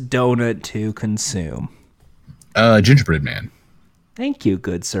best donut to consume? Gingerbread man. Thank you,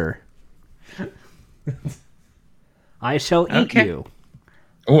 good sir. I shall eat you.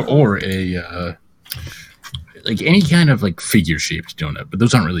 Or a like any kind of like figure shaped donut, but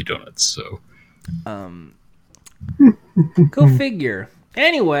those aren't really donuts, so. Go figure.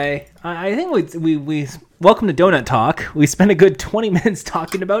 Anyway, I think we welcome to Donut Talk. We spent a good 20 minutes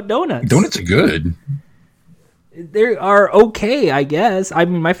talking about donuts. Donuts are good. They are okay, I guess. I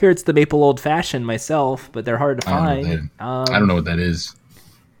mean, my favorite's the maple old fashioned myself, but they're hard to find. I don't know what that is.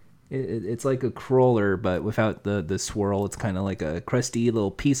 It's like a cruller, but without the swirl. It's kind of like a crusty little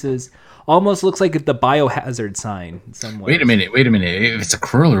pieces. Almost looks like the biohazard sign in some way. Wait a minute. If it's a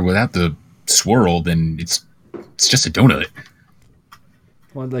cruller without the swirl, then it's just a donut.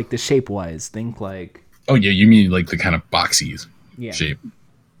 Well, like the shape wise, think like. Oh yeah, you mean like the kind of boxy shape.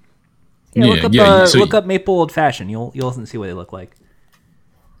 Yeah, look up maple old fashioned. You'll see what they look like.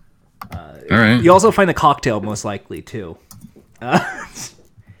 All right. You also find the cocktail most likely too.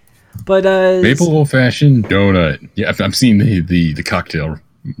 But maple old fashioned donut. Yeah, I'm seeing the cocktail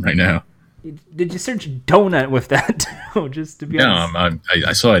right now. Did you search donut with that too? Just to be honest. No,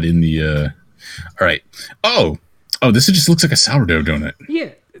 I saw it in the. All right. Oh, this just looks like a sourdough donut. Yeah,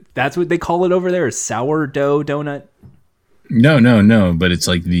 that's what they call it over there. A sourdough donut. No. But it's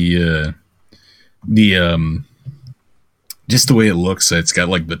like the just the way it looks. It's got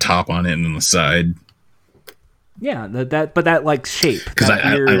like the top on it and then the side. Yeah, that like shape. Because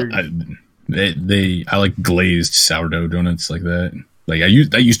I like glazed sourdough donuts like that. Like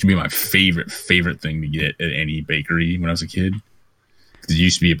that used to be my favorite thing to get at any bakery when I was a kid. Because there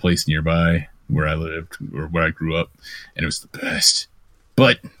used to be a place nearby where I lived or where I grew up, and it was the best.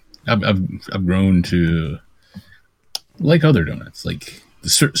 But I've grown to like other donuts. Like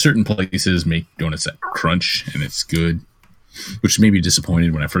certain places make donuts that crunch, and it's good. Which made me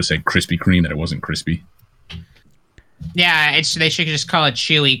disappointed when I first had Krispy Kreme that it wasn't crispy. Yeah, they should just call it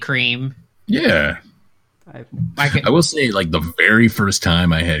chewy cream. Yeah. I will say, like, the very first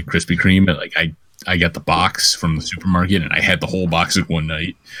time I had Krispy Kreme, like, I got the box from the supermarket, and I had the whole box in one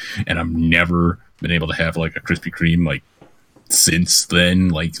night, and I've never been able to have, like, a Krispy Kreme, like, since then,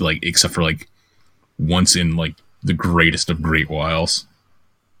 like except for, like, once in, like, the greatest of great whiles.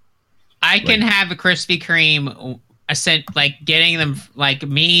 I can have a Krispy Kreme, like, getting them, like,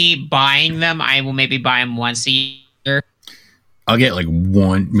 me buying them, I will maybe buy them once a year. I'll get like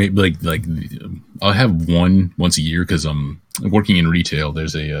one, maybe like I'll have one once a year because I'm working in retail.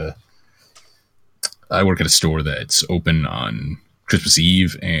 There's I work at a store that's open on Christmas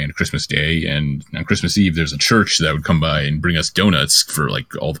Eve and Christmas Day, and on Christmas Eve there's a church that would come by and bring us donuts for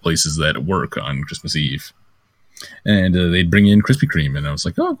like all the places that work on Christmas Eve, and they'd bring in Krispy Kreme, and I was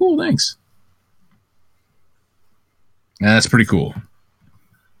like, oh, cool, thanks. That's pretty cool.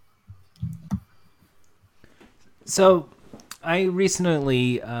 So, I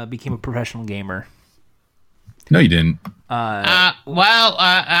recently became a professional gamer. No, you didn't.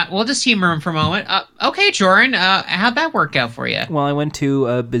 We'll just humor him for a moment. Okay, Jordan, how'd that work out for you? Well, I went to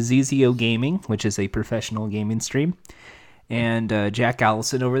Bazizio Gaming, which is a professional gaming stream, and Jack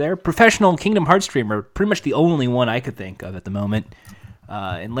Allison over there, professional Kingdom Hearts streamer, pretty much the only one I could think of at the moment,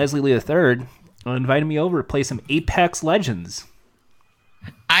 and Leslie Lee III invited me over to play some Apex Legends.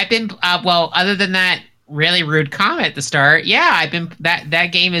 I've been, other than that really rude comment at the start, yeah,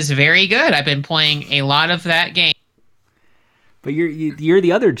 that game is very good. I've been playing a lot of that game. But you're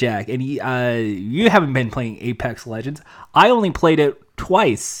the other Jack, and you haven't been playing Apex Legends. I only played it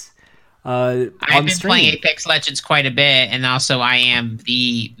twice. I've been playing Apex Legends quite a bit, and also I am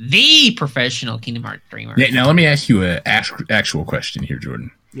the professional Kingdom Hearts streamer. Yeah, now let me ask you an actual question here,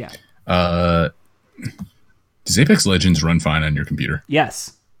 Jordan. Yeah. Does Apex Legends run fine on your computer?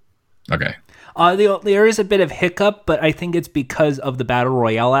 Yes. Okay. There is a bit of hiccup, but I think it's because of the battle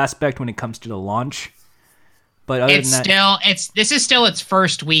royale aspect when it comes to the launch. But other than that, this is still its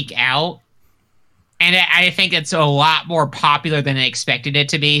first week out, and I think it's a lot more popular than I expected it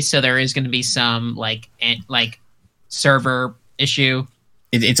to be. So there is going to be some like server issue.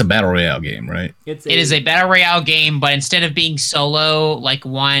 It's a battle royale game, right? It is a battle royale game, but instead of being solo, like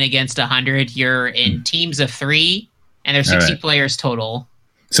 1 against 100, you're in teams of 3, and there's 60 players total.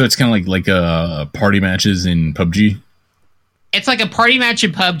 So it's kind of like party matches in PUBG. It's like a party match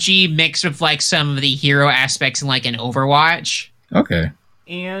in PUBG mixed with like some of the hero aspects in like an Overwatch. Okay.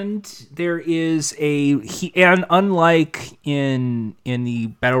 And there is and unlike in the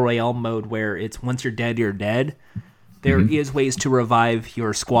battle royale mode where it's once you're dead, there is ways to revive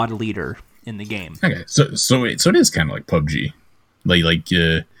your squad leader in the game. Okay, so it is kind of like PUBG,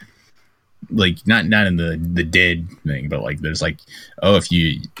 like not in the dead thing, but like there's like, oh, if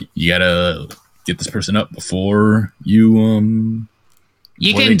you gotta get this person up before you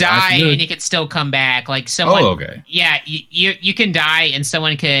can die and you can still come back. Like someone, okay, yeah, you can die and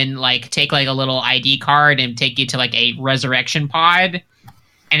someone can like take like a little ID card and take you to like a resurrection pod.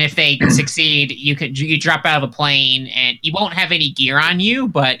 And if they succeed, you drop out of a plane and you won't have any gear on you,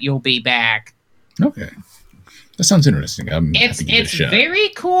 but you'll be back. Okay, that sounds interesting. It's very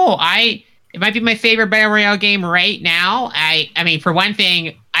cool. It might be my favorite battle royale game right now. I mean, for one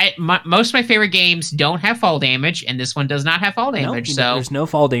thing, most of my favorite games don't have fall damage, and this one does not have fall damage. So there's no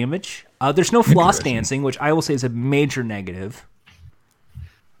fall damage. There's no floss dancing, which I will say is a major negative.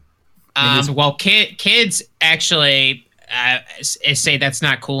 Well, kids actually say that's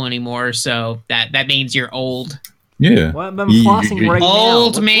not cool anymore, so that means you're old. Yeah. Well, I'm flossing right now.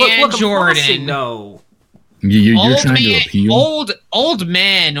 Old man look, Jordan. No. You're trying to appeal. Old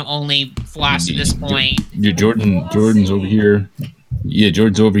men only floss at this point. Jordan's over here. Yeah,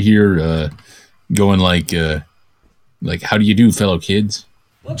 Jordan's over here, going like, how do you do, fellow kids?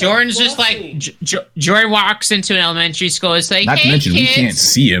 Jordan's just like Jordan walks into an elementary school. It's like, not hey, to mention kids. We can't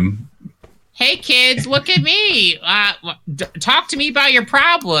see him. Hey kids, look at me. Talk to me about your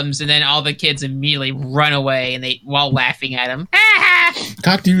problems, and then all the kids immediately run away, and while laughing at him.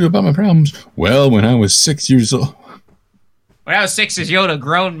 Talk to you about my problems. Well, when I was 6 years old. When I was 6 years old, a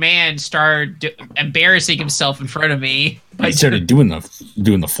grown man started embarrassing himself in front of me. He started doing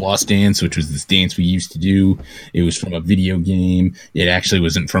the floss dance, which was this dance we used to do. It was from a video game. It actually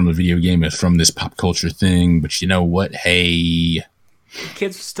wasn't from a video game. It was from this pop culture thing. But you know what? Hey.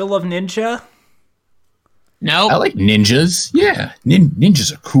 Kids still love Ninja? No. I like ninjas. Yeah.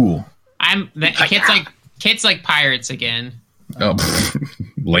 Ninjas are cool. Kids like pirates again. Oh,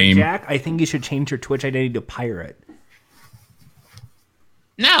 lame. Jack, I think you should change your Twitch identity to pirate.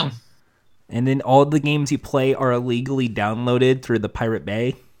 No. And then all the games you play are illegally downloaded through the Pirate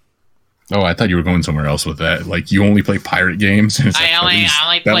Bay. Oh, I thought you were going somewhere else with that. Like, you only play pirate games? And I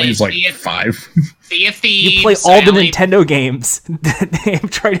only play like 5. Sea of Thieves. You play all the Nintendo games that they have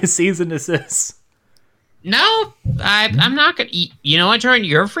tried to season assist. No, I'm not going to. You know what, Jordan?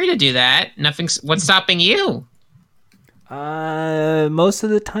 You're free to do that. What's stopping you? Most of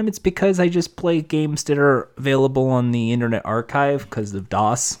the time it's because I just play games that are available on the Internet Archive because of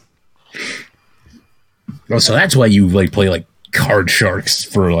DOS. Oh, so that's why you play Card Sharks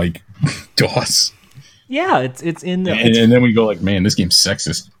for DOS. Yeah, it's in the. And then we go man, this game's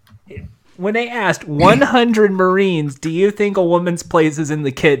sexist. When they asked 100 Marines, do you think a woman's place is in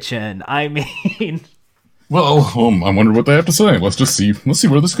the kitchen? I mean. Well, I wonder what they have to say. Let's see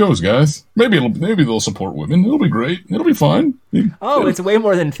where this goes, guys. Maybe they'll support women. It'll be great. It'll be fine. Oh, it's way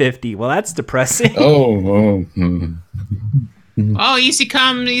more than 50. Well, that's depressing. Oh. Oh, easy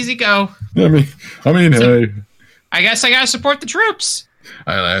come, easy go. I mean, hey. I guess I gotta support the troops.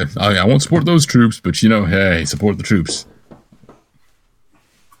 I won't support those troops, but hey, support the troops.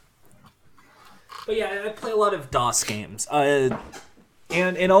 But yeah, I play a lot of DOS games.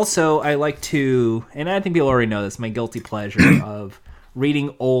 And also, I like to, and I think people already know this, my guilty pleasure of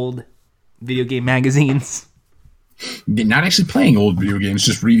reading old video game magazines. Not actually playing old video games,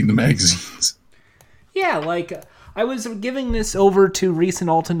 just reading the magazines. Yeah, I was giving this over to Reese and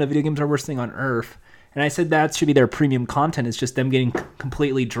Alton, the Video Games Are Worst Thing on Earth, and I said that should be their premium content. It's just them getting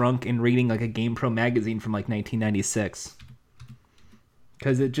completely drunk and reading a GamePro magazine from 1996.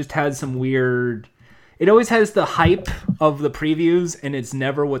 Because it just has some weird... It always has the hype of the previews, and it's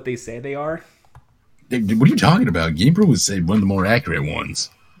never what they say they are. What are you talking about? GamePro was one of the more accurate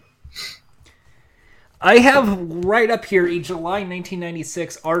ones. I have right up here a July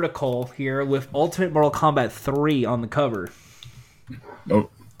 1996 article here with Ultimate Mortal Kombat 3 on the cover.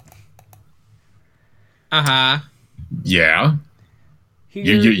 Oh, Uh-huh. yeah.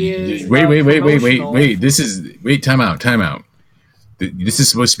 Here is Wait. promotional- Time out. This is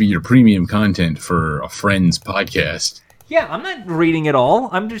supposed to be your premium content for a friend's podcast. Yeah, I'm not reading it all.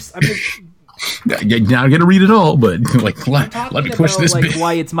 I'm just You're not gonna read it all, but like, let talking me push about this like bit.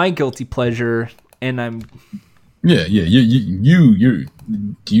 why it's my guilty pleasure, and I'm Yeah. You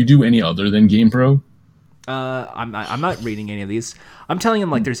do you do any other than GamePro? I'm not reading any of these. I'm telling him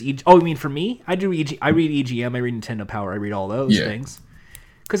like there's Oh, you mean for me? I read EGM. I read Nintendo Power. I read all those things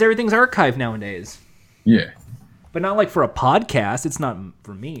because everything's archived nowadays. Yeah. But not like for a podcast. It's not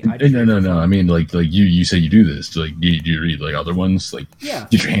for me. No. I mean, like you say you do this. Like, do you read like other ones? Like, Yeah.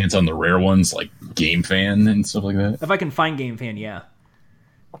 get your hands on the rare ones, like Game Fan and stuff like that. If I can find Game Fan, yeah.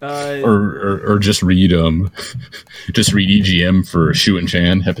 Or just read EGM for Shu and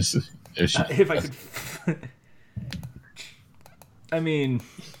Chan episode. If I could. I mean,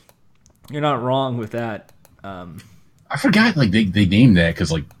 you're not wrong with that. I forgot, like they named that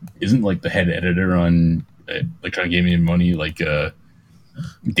because like isn't like the head editor on like trying to give me money like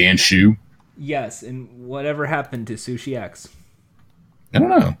Dan Shu? Yes, and whatever happened to Sushi X? I don't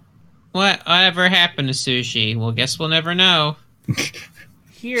know. Whatever happened to sushi? Well, guess we'll never know.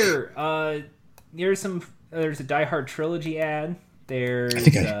 Here, there's a Die Hard trilogy ad. There's this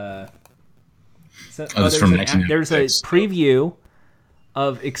is from 1996. there's a preview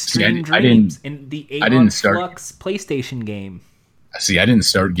of Extreme I Dreams didn't- in the I Avon didn't start- Flux PlayStation game. See, I didn't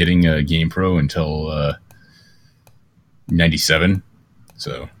start getting a GamePro until 97.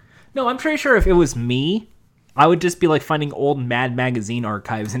 So No, I'm pretty sure if it was me, I would just be like finding old Mad Magazine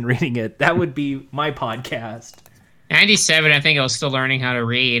archives and reading it. That would be my podcast. 97, I think I was still learning how to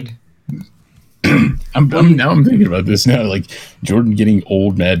read. I'm thinking about this now. Like Jordan getting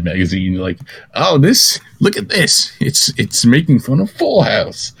old Mad Magazine, like, oh, look at this. It's making fun of Full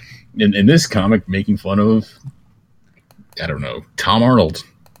House. And this comic making fun of, I don't know, Tom Arnold.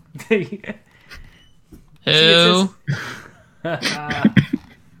 Who?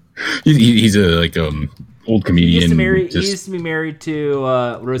 He's a old He comedian. used to be married to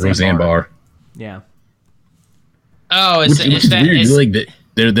Roseanne Barr. Yeah. Oh, Which is weird.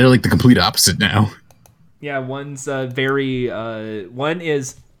 They're like the complete opposite now. Yeah, one's one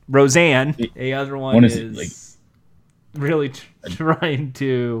is Roseanne, the other one is really trying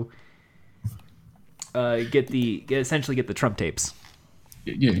to essentially get the Trump tapes.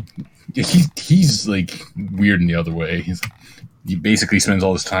 Yeah, he's like weird in the other way. He basically spends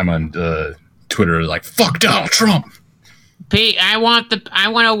all his time on Twitter like, fuck Donald Trump. Pete, I want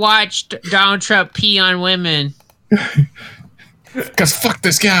to watch Donald Trump pee on women. Because fuck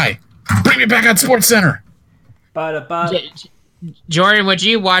this guy. Bring me back on Sports Center. Jordan, would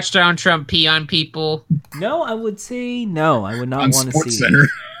you watch Donald Trump pee on people? No, I would say no. I would not On want to Sports see. Center.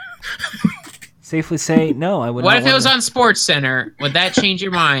 Safely say no. I would. What not if it was wanna- on Sports Center? Would that change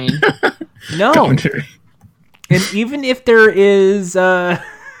your mind? No, Commentary. and even if there is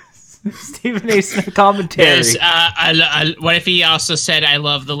Stephen A. Smith commentary, Yes, what if he also said, "I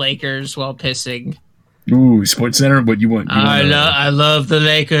love the Lakers" while pissing? Ooh, Sports Center. What you want? I love the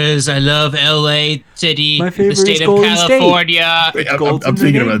Lakers. I love L.A. City, My the favorite state is of Golden State. California. Wait, I'm Gold's thinking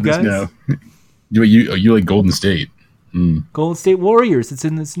in the about name, this guys. now. You like Golden State? Golden State Warriors. It's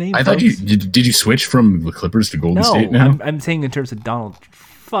in this name. I thought you folks. did you switch from the Clippers to Golden No, State now? I'm saying in terms of Donald.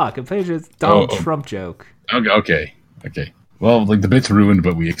 Fuck, I'm saying it's Donald Trump joke. Okay. Well, like the bit's ruined,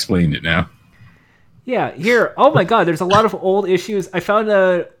 but we explained it now. Yeah, here. Oh my God, there's a lot of old issues. I found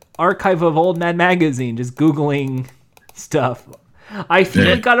a archive of old Mad Magazine just Googling stuff. I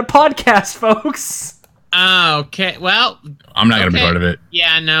finally got a podcast, folks. Okay, well, I'm not gonna be Okay. part of it.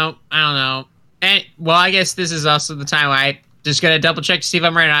 yeah, no, I don't know. And well, I guess this is also the time I just gotta double check to see if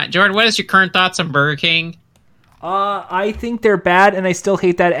I'm right or not. Jordan, what is your current thoughts on Burger King? I think they're bad, and I still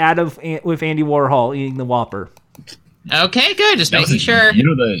hate that ad with Andy Warhol eating the Whopper. Okay, good. Just making sure. You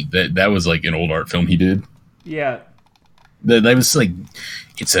know that was like an old art film he did. Yeah. That was like,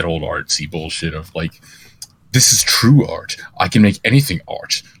 it's that old artsy bullshit of like, this is true art. I can make anything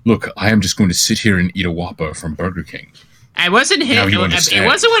art. Look, I am just going to sit here and eat a Whopper from Burger King. It wasn't his. Now you It understand.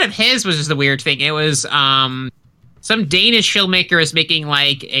 wasn't one of his. Was just the weird thing. It was some Danish filmmaker is making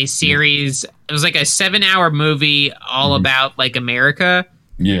like a series. It was like a 7-hour movie all about like America,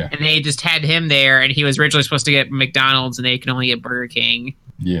 Yeah, and they just had him there. And he was originally supposed to get McDonald's, and they can only get Burger King.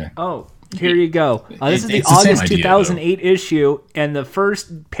 yeah. Oh, Here you go. This is the It's the same August idea, 2008 issue, and the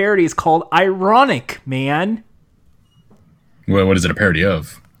first parody is called Ironic Man. Well, what is it a parody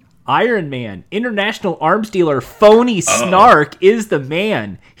of? Iron Man, international arms dealer Phony Snark is the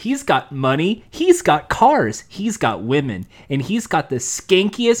man. He's got money, he's got cars, he's got women, and he's got the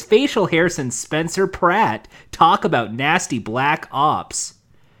skankiest facial hair since Spencer Pratt. Talk about nasty black ops.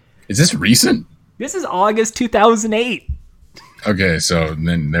 Is this recent? This is August 2008. Okay, so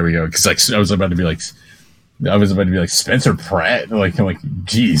then there we go. Because like I was about to be like Spencer Pratt. Like,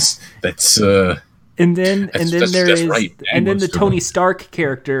 geez, that's And then that's right. And then the Anyone's Tony Stark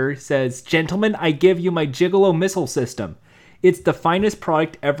character says, "Gentlemen, I give you my Gigolo missile system. It's the finest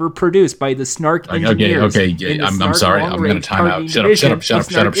product ever produced by the Snark engineers." Okay. in the I'm Snark sorry. I'm going long-range to time out. targeting Shut division up. of Snark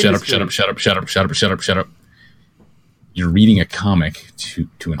Industries. You're reading a comic to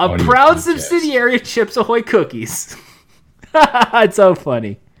an A audio proud podcast. subsidiary of Chips Ahoy Cookies. It's so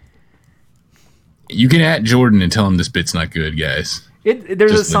funny. You can at Jordan and tell him this bit's not good, guys.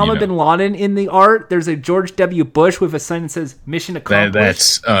 There's Just letting Osama you bin know. Laden in the art. There's a George W. Bush with a sign that says "Mission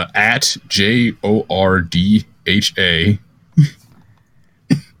Accomplished." That's at JORDHA.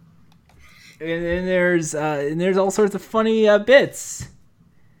 And there's all sorts of funny bits.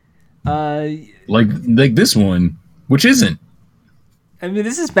 Like this one, which isn't. I mean,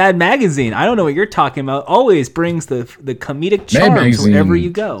 this is Mad Magazine. I don't know what you're talking about. Always brings the comedic Mad charm to Magazine, wherever you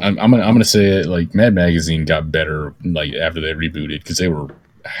go. I'm gonna say it. Like Mad Magazine got better like after they rebooted because they were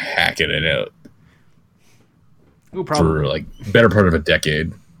hacking it out Ooh, probably. for like better part of a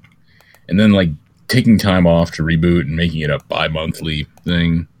decade, and then like taking time off to reboot and making it a bi-monthly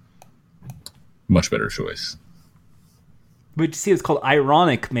thing. Much better choice. But you see, it's called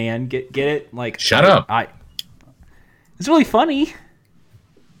Ironic Man. Get it? Like, Shut up. It's really funny.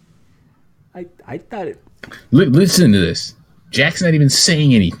 I thought it Listen to this. Jack's not even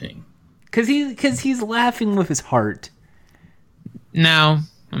saying anything. because he's laughing with his heart. No,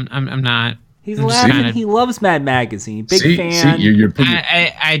 I'm not. He's See? laughing. He loves Mad Magazine. Big fan. See, you're putting.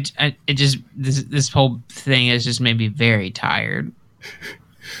 It just this whole thing has just made me very tired.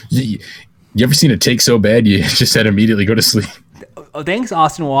 You ever seen a take so bad you just had to immediately go to sleep? Oh, thanks,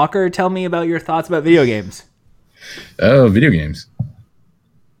 Austin Walker. Tell me about your thoughts about video games. Oh, video games.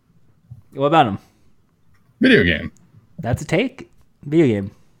 What about them? Video game. That's a take. Video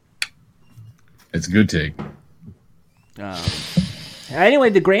game. It's a good take. Anyway,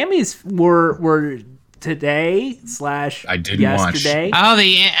 the Grammys were today / I didn't yesterday.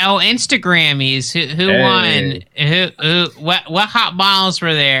 Oh, Instagrammies. Who Hey. won? What hot balls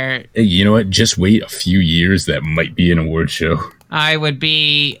were there? Hey, you know what? Just wait a few years. That might be an award show. I would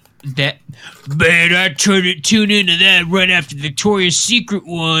be that. Man, I tune into that right after the Victoria's Secret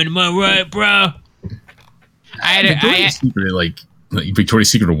one. Am I right, bro? Victoria's Secret, like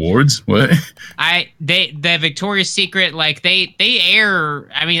Victoria's Secret Awards. What? The Victoria's Secret, like they air.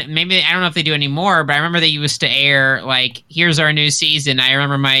 I mean, maybe I don't know if they do anymore, but I remember they used to air like, here's our new season. I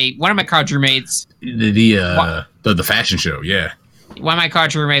remember one of my college roommates. The fashion show. Yeah. One of my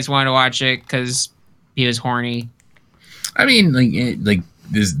college roommates wanted to watch it because he was horny. I mean, like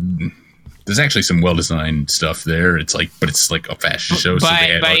there's actually some well designed stuff there. It's like a fashion show. So they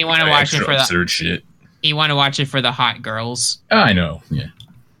had, but you want to watch it for the absurd shit. You want to watch it for the hot girls. I know. Yeah.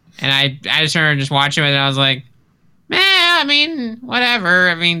 And I just remember just watching it and I was like, man, I mean, whatever.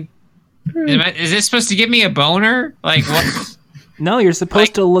 I mean, is this supposed to give me a boner? Like, what? No, you're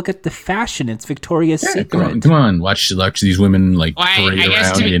supposed to look at the fashion. It's Victoria's Secret. Come on. Watch these women like Well, parade I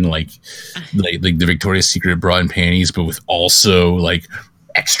guess around in like the Victoria's Secret bra and panties, but with also like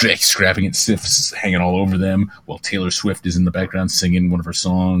extra extravagant stiffs hanging all over them, while Taylor Swift is in the background singing one of her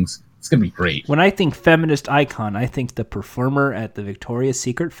songs. It's gonna be great. When I think feminist icon, I think the performer at the Victoria's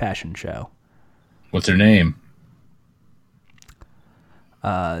Secret fashion show. What's her name?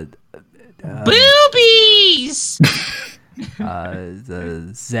 Boobies!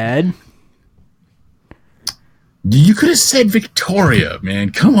 The Zed. You could have said Victoria,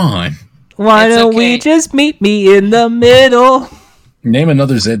 man. Come on. Why It's don't okay. we just meet me in the middle? Name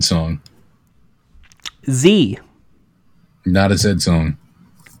another Zed song. Z. Not a Zed song.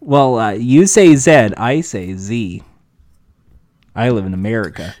 Well, you say Zed, I say Z. I live in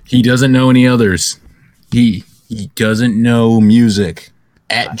America. He doesn't know any others. He doesn't know music.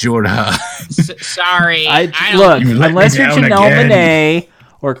 At Jordan. Sorry. I don't, Look, You let unless me you're down Janelle again. Monáe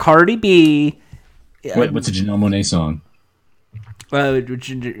or Cardi B. What's a Janelle Monáe song?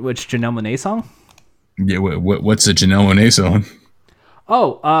 Which Janelle Monáe song? Yeah, what's a Janelle Monáe song?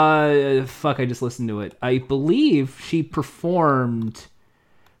 Oh, fuck! I just listened to it. I believe she performed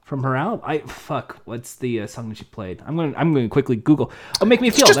from her album. What's the song that she played? I'm going to quickly Google. Oh, Make Me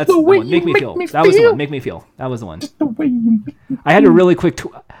Feel. Just That's the the way one. you Make Me make Feel. me That was the feel. one. Make Me Feel. That was the one. The way you I had a really quick.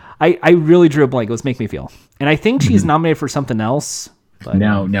 I really drew a blank. It was Make Me Feel, and I think she's nominated for something else. But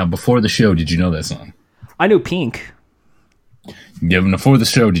now before the show, did you know that song? I knew Pink. Yeah, before the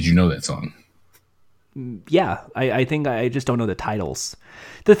show, did you know that song? Yeah, I think I just don't know the titles.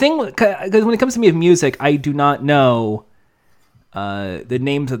 The thing, because when it comes to me with music, I do not know the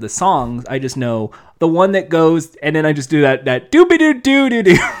names of the songs. I just know the one that goes, and then I just do that doobie doo doo doo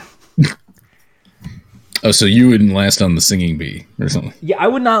doo. Oh, so you wouldn't last on the singing bee or something? Yeah, I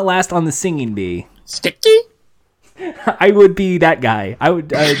would not last on the singing bee. Sticky. I would be that guy. I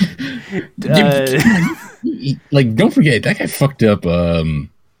would. Like, don't forget that guy fucked up.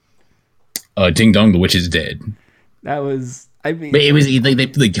 Ding Dong, the Witch is Dead. That was. I mean, But it was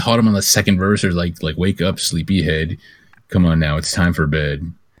they caught him on the second verse, or like wake up, sleepyhead. Come on now, it's time for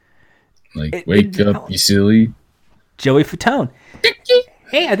bed. Like, wake up, you silly. Joey Fatone.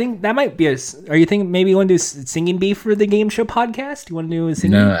 Hey, I think that might be a. Are you thinking maybe you want to do singing bee for the game show podcast? You want to do a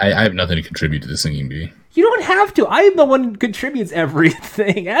singing? No, I have nothing to contribute to the singing bee. You don't have to. I am the one who contributes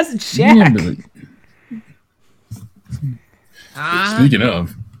everything. As Jack. Yeah, speaking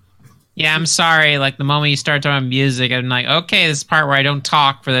of, Yeah, I'm sorry. Like the moment you start talking music, I'm like, okay, this is the part where I don't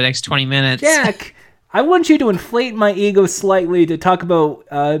talk for the next 20 minutes. Jack, I want you to inflate my ego slightly to talk about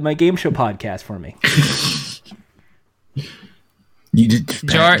my game show podcast for me. you did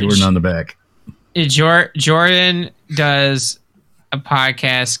pat George. Jordan on the back. Jordan does a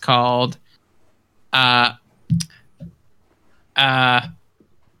podcast called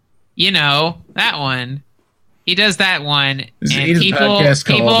you know, that one. He does that one, He does a podcast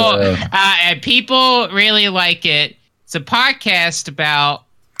called, and people really like it. It's a podcast about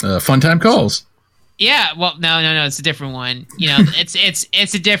Fun Time Calls. yeah. Well, no, it's a different one. You know,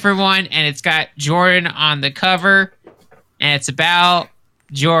 it's a different one, and it's got Jordan on the cover, and it's about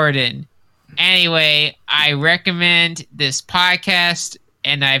Jordan. Anyway, I recommend this podcast,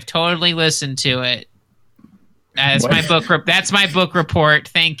 and I've totally listened to it. That's What? my book. That's my book report.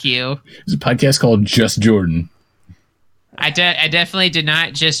 Thank you. There's a podcast called Just Jordan. I definitely did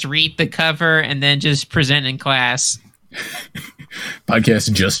not just read the cover and then just present in class.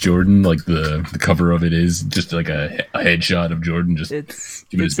 Podcast Just Jordan, like the cover of it is just like a headshot of Jordan, just It's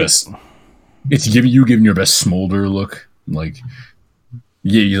giving his best. It's giving your best smolder look, like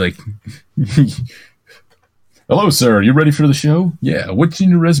yeah, you like. Hello, sir. Are you ready for the show? Yeah. What's in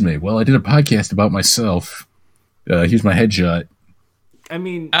your resume? Well, I did a podcast about myself. Here's my headshot. I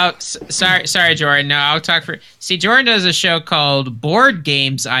mean, Oh, sorry, Jordan. No, I'll talk for. See, Jordan does a show called Board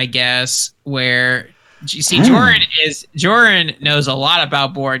Games, I guess, where you see Jordan knows a lot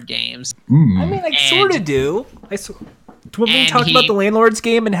about board games. I mean, I sort of do. When we and talked he- about the landlord's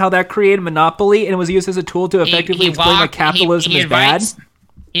game and how that created monopoly and it was used as a tool to effectively explain why capitalism is bad.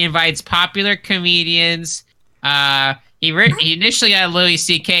 He invites popular comedians. He initially got Louis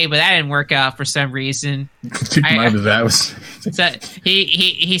C.K., but that didn't work out for some reason. Keep in mind that was. So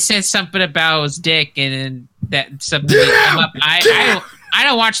he said something about his dick, and then that something come up. I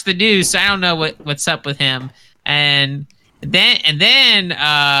don't watch the news, so I don't know what's up with him. And then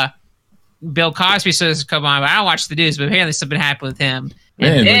Bill Cosby says to come on, but I don't watch the news. But apparently something happened with him.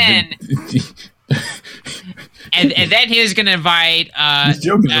 And Man, and then he was gonna invite He's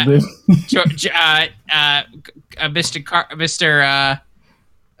joking a bit.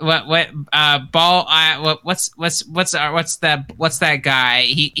 What's that guy?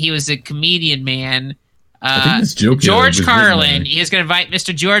 He was a comedian, man. I think this joke George was Carlin. written He was going to invite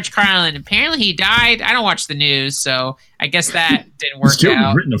Mr. George Carlin. Apparently, he died. I don't watch the news, so I guess that didn't This work joke was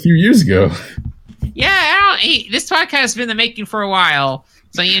out. written a few years ago. Yeah, this podcast has been in the making for a while,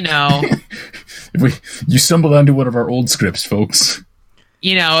 so you know. You stumbled onto one of our old scripts, folks.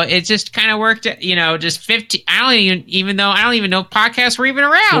 You know, it just kind of worked. You know, just 15. I don't even know podcasts were even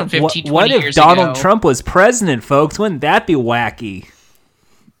around 15, 20 What if years Donald ago. Trump was president, folks? Wouldn't that be wacky?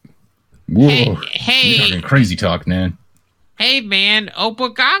 Whoa. Hey. You're talking crazy talk, man. Hey, man,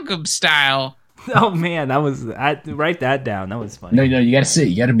 Opa Gangnam Style. Oh man, write that down. That was funny. No, you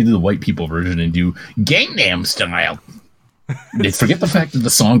gotta be the white people version and do Gangnam Style. Forget the fact that the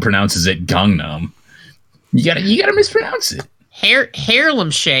song pronounces it Gangnam. You gotta mispronounce it.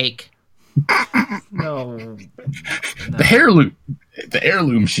 Harlem Shake. No. The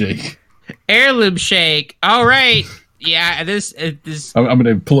heirloom shake. Heirloom Shake. All right. Yeah, this. I'm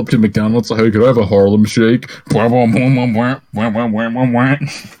gonna pull up to McDonald's. Hey, could I have a Harlem shake?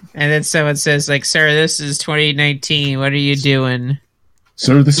 And then someone says, like, sir, this is 2019. What are you doing?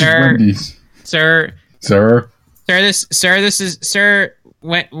 Sir, this is Sir. Wendy's. Sir, Sir. this is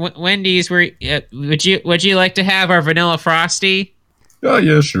Wendy's, would you like to have our vanilla frosty? Oh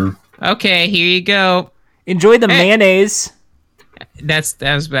yeah, sure. Okay, here you go. Enjoy the mayonnaise. That's what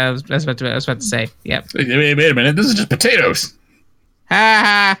I was about to say. Yep. Wait a minute. This is just potatoes. Ha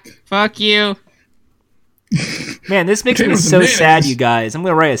ha. Fuck you. Man, this makes me Potatoes so and sad, mayonnaise. you guys. I'm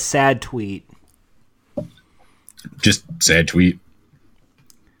gonna write a sad tweet. Just sad tweet.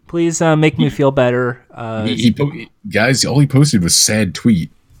 Please make me feel better. Guys, all he posted was sad tweet.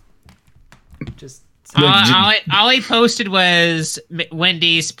 Just All he posted was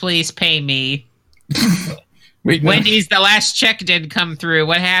Wendy's, please pay me. Wait, no. Wendy's, the last check did come through.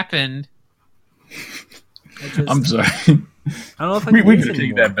 What happened? I'm sorry. I don't know if I We can could have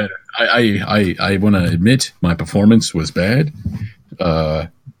taken that better. I want to admit my performance was bad,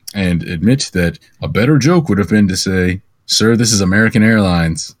 and admit that a better joke would have been to say, "Sir, this is American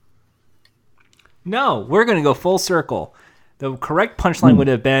Airlines." No, we're going to go full circle. The correct punchline would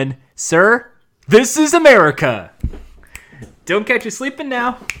have been, "Sir, this is America. Don't catch you sleeping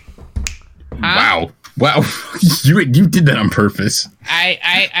now." Wow, you did that on purpose.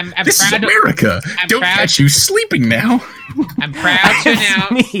 I'm This is proud. America. Don't proud- catch you sleeping now. I'm proud to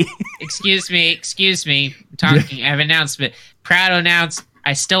announce. Me. Excuse me. I'm talking. I have an announcement. Proud to announce.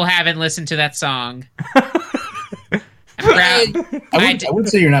 I still haven't listened to that song. I'm proud. I would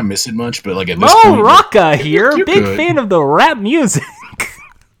say you're not missing much, but like at this Mo point, Rocca here, you're big good. fan of the rap music.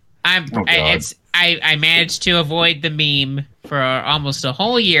 Oh, God. I managed to avoid the meme for almost a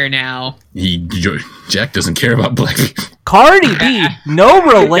whole year now. Jack doesn't care about black people. Cardi B, no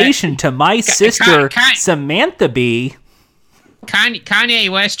relation to my sister Ka- Samantha B. Kanye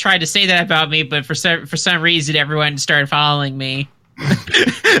West tried to say that about me, but for some reason everyone started following me.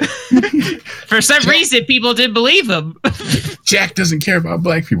 For some reason, people didn't believe him. Jack doesn't care about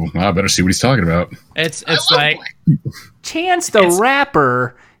black people. Well, I better see what he's talking about. It's like Chance the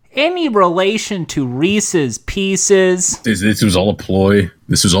Rapper, any relation to Reese's Pieces? This was all a ploy.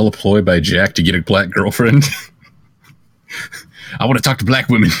 This was all a ploy by Jack to get a black girlfriend. I want to talk to black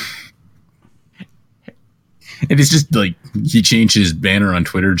women. And it's just like he changed his banner on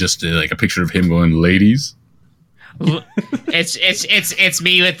Twitter just to like a picture of him going, "Ladies." it's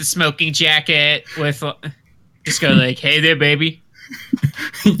me with the smoking jacket with just go like, "Hey there, baby."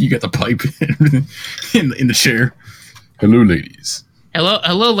 You got the pipe and everything in the chair. "Hello, ladies."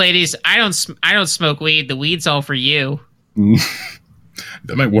 Hello, ladies. I don't smoke weed. The weed's all for you.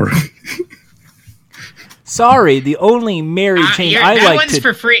 That might work. Sorry, the only Mary Jane I that like one's to...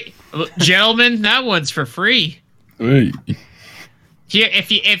 for free, gentlemen. That one's for free. Hey. Here,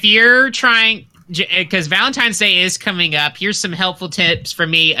 if you're trying, because Valentine's Day is coming up, here's some helpful tips for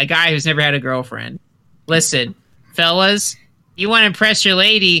me, a guy who's never had a girlfriend. Listen, fellas, you want to impress your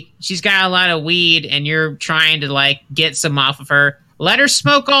lady. She's got a lot of weed, and you're trying to like get some off of her. Let her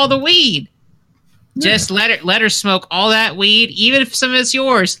smoke all the weed. Yeah. Just let her smoke all that weed, even if some of it's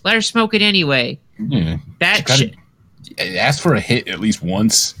yours. Let her smoke it anyway. Yeah. Ask for a hit at least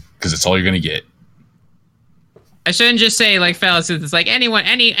once, because it's all you're gonna get. I shouldn't just say like, fellas, it's like anyone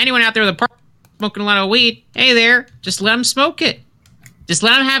out there with a party smoking a lot of weed. Hey there, just let them smoke it. Just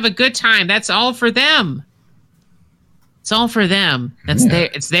let them have a good time. That's all for them. It's all for them. That's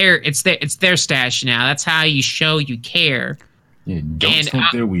it's their stash now. That's how you show you care. Yeah, don't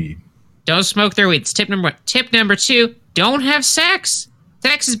smoke their weed. Don't smoke their weed. It's tip number 2. Don't have sex.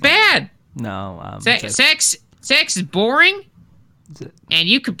 Sex is bad. No. Sex is boring. And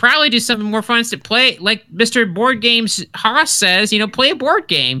you could probably do something more fun to play, like Mr. Board Games Haas says. Play a board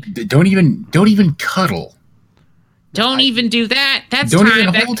game. Don't even cuddle. Don't even do that. That's don't time.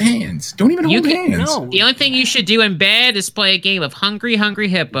 Even hold hands. Don't even hold hands. No. The only thing you should do in bed is play a game of Hungry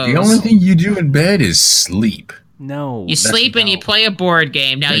Hippos. The only thing you do in bed is sleep. No. You sleep and you play a board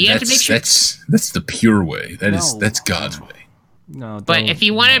game. Now you have to make sure. That's the pure way. That's God's way. No. But if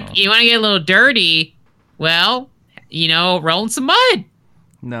you want to, get a little dirty. Well, roll in some mud.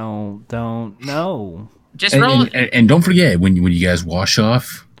 No, don't. No. Just roll. And don't forget when you guys wash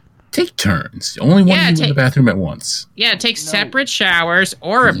off, take turns. Only one of you in the bathroom at once. Yeah, take separate showers,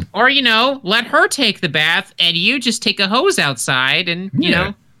 or let her take the bath, and you just take a hose outside, and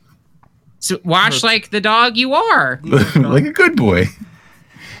so wash like the dog you are, like a good boy.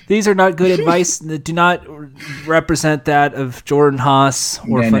 These are not good advice. That do not represent that of Jordan Haas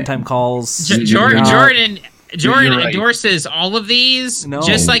or Funtime Calls. Jordan right. endorses all of these,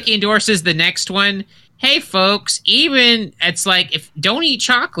 just like he endorses the next one. Hey, folks, even it's like, if don't eat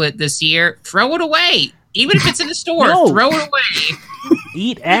chocolate this year, throw it away. Even if it's in the store, throw it away.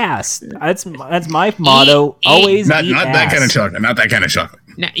 Eat ass. That's my motto. Always not eat that ass. kind of chocolate. Not that kind of chocolate.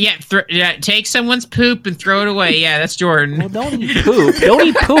 Take someone's poop and throw it away. Yeah, that's Jordan. Well, don't eat poop. Don't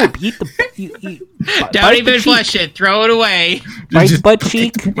eat poop. Eat the. Don't even flush it. Throw it away. Bite the butt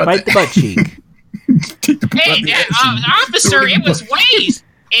cheek. Bite the butt cheek. Hey, officer, it was waste.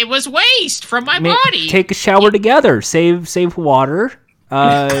 It was waste from my body. Take a shower together. Save water.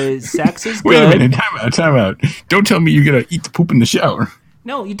 Sex is good. Wait a minute. Time out. Don't tell me you're gonna eat the poop in the shower.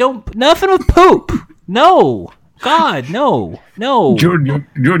 No, you don't. Nothing with poop. No. God, no. Jordan,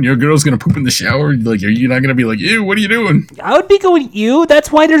 your girl's gonna poop in the shower. Like, are you not gonna be like, ew? What are you doing? I would be going, ew.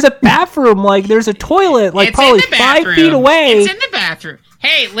 That's why there's a bathroom. Like, there's a toilet. Like, It's probably in the 5 bathroom. feet away. It's in the bathroom.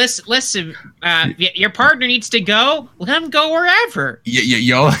 Hey, listen. Your partner needs to go. Let him go wherever.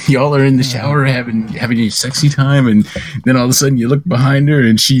 Y'all are in the shower having your sexy time, and then all of a sudden you look behind her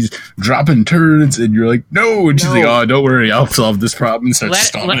and she's dropping turds, and you're like, no, and she's like, oh, don't worry, I'll solve this problem. And start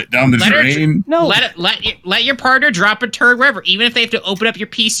stomping it down the drain. No. Let your partner drop a turd wherever, even if they have to open up your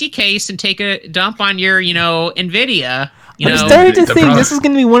PC case and take a dump on your, NVIDIA. I'm starting to think this is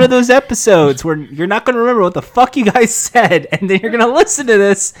going to be one of those episodes where you're not going to remember what the fuck you guys said, and then you're going to listen to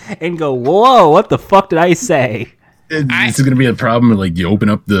this and go, whoa, what the fuck did I say? It's going to be a problem. Like, you open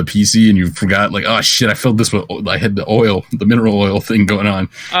up the PC and you forgot, like, oh shit, I filled this with. I had the mineral oil thing going on.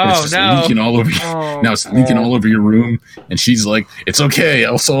 And it's just leaking all over. Now it's leaking all over your room, and she's like, "It's okay,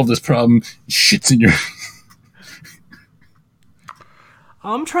 I'll solve this problem." Shit's in your.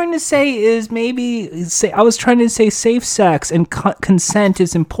 All I'm trying to say is I was trying to say safe sex and consent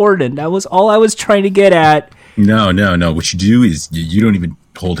is important. That was all I was trying to get at. No. What you do is you don't even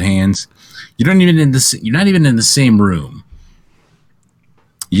hold hands. You're not even in the same room.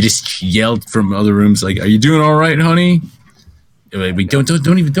 You just yelled from other rooms like, "Are you doing all right, honey?" We don't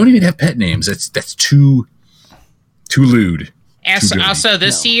even have pet names. That's too lewd. Also,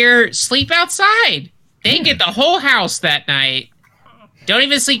 this year, sleep outside. They get the whole house that night. Don't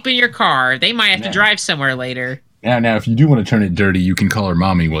even sleep in your car. They might have to drive somewhere later. Now, if you do want to turn it dirty, you can call her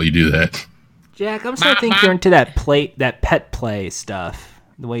mommy while you do that. Jack, I'm starting to think you're into that pet play stuff.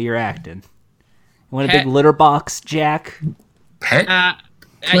 The way you're acting. You want a big litter box, Jack? Pet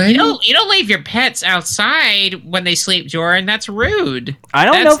play? You don't leave your pets outside when they sleep, Jordan. That's rude. I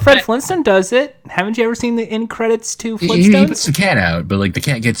don't know. Fred Flintstone does it. Haven't you ever seen the end credits to Flintstones? He puts the cat out, but like the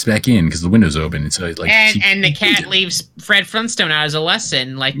cat gets back in because the window's open. And so like, and the cat leaves Fred Flintstone out as a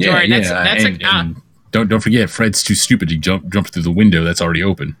lesson. Like, Jordan, don't forget, Fred's too stupid to jump through the window that's already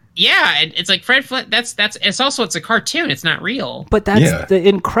open. Yeah, it's like Fred Flint. It's a cartoon. It's not real. But that's the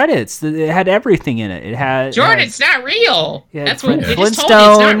end credits. It had everything in it. It had Jordan. It's not real. Yeah, that's what they Flintstone.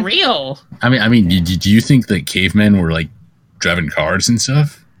 just told me. It's not real. I mean, do you think that cavemen were like driving cars and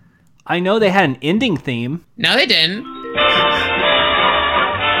stuff? I know they had an ending theme. No, they didn't.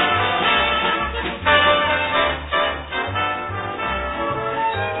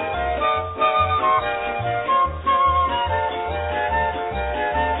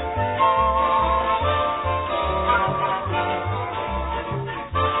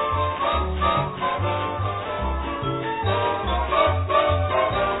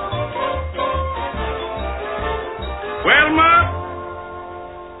 Well,